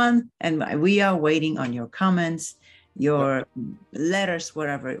 everyone. And we are waiting on your comments, your letters,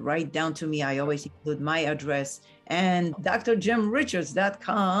 whatever. Write down to me. I always include my address and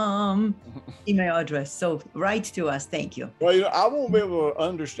drjimrichards.com email address. So write to us. Thank you. Well, I won't be able to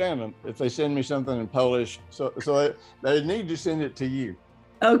understand them if they send me something in Polish. So they need to send it to you.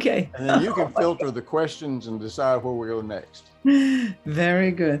 Okay. And then you can filter the questions and decide where we go next.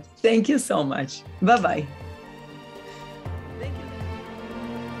 Very good. Thank you so much. Bye-bye.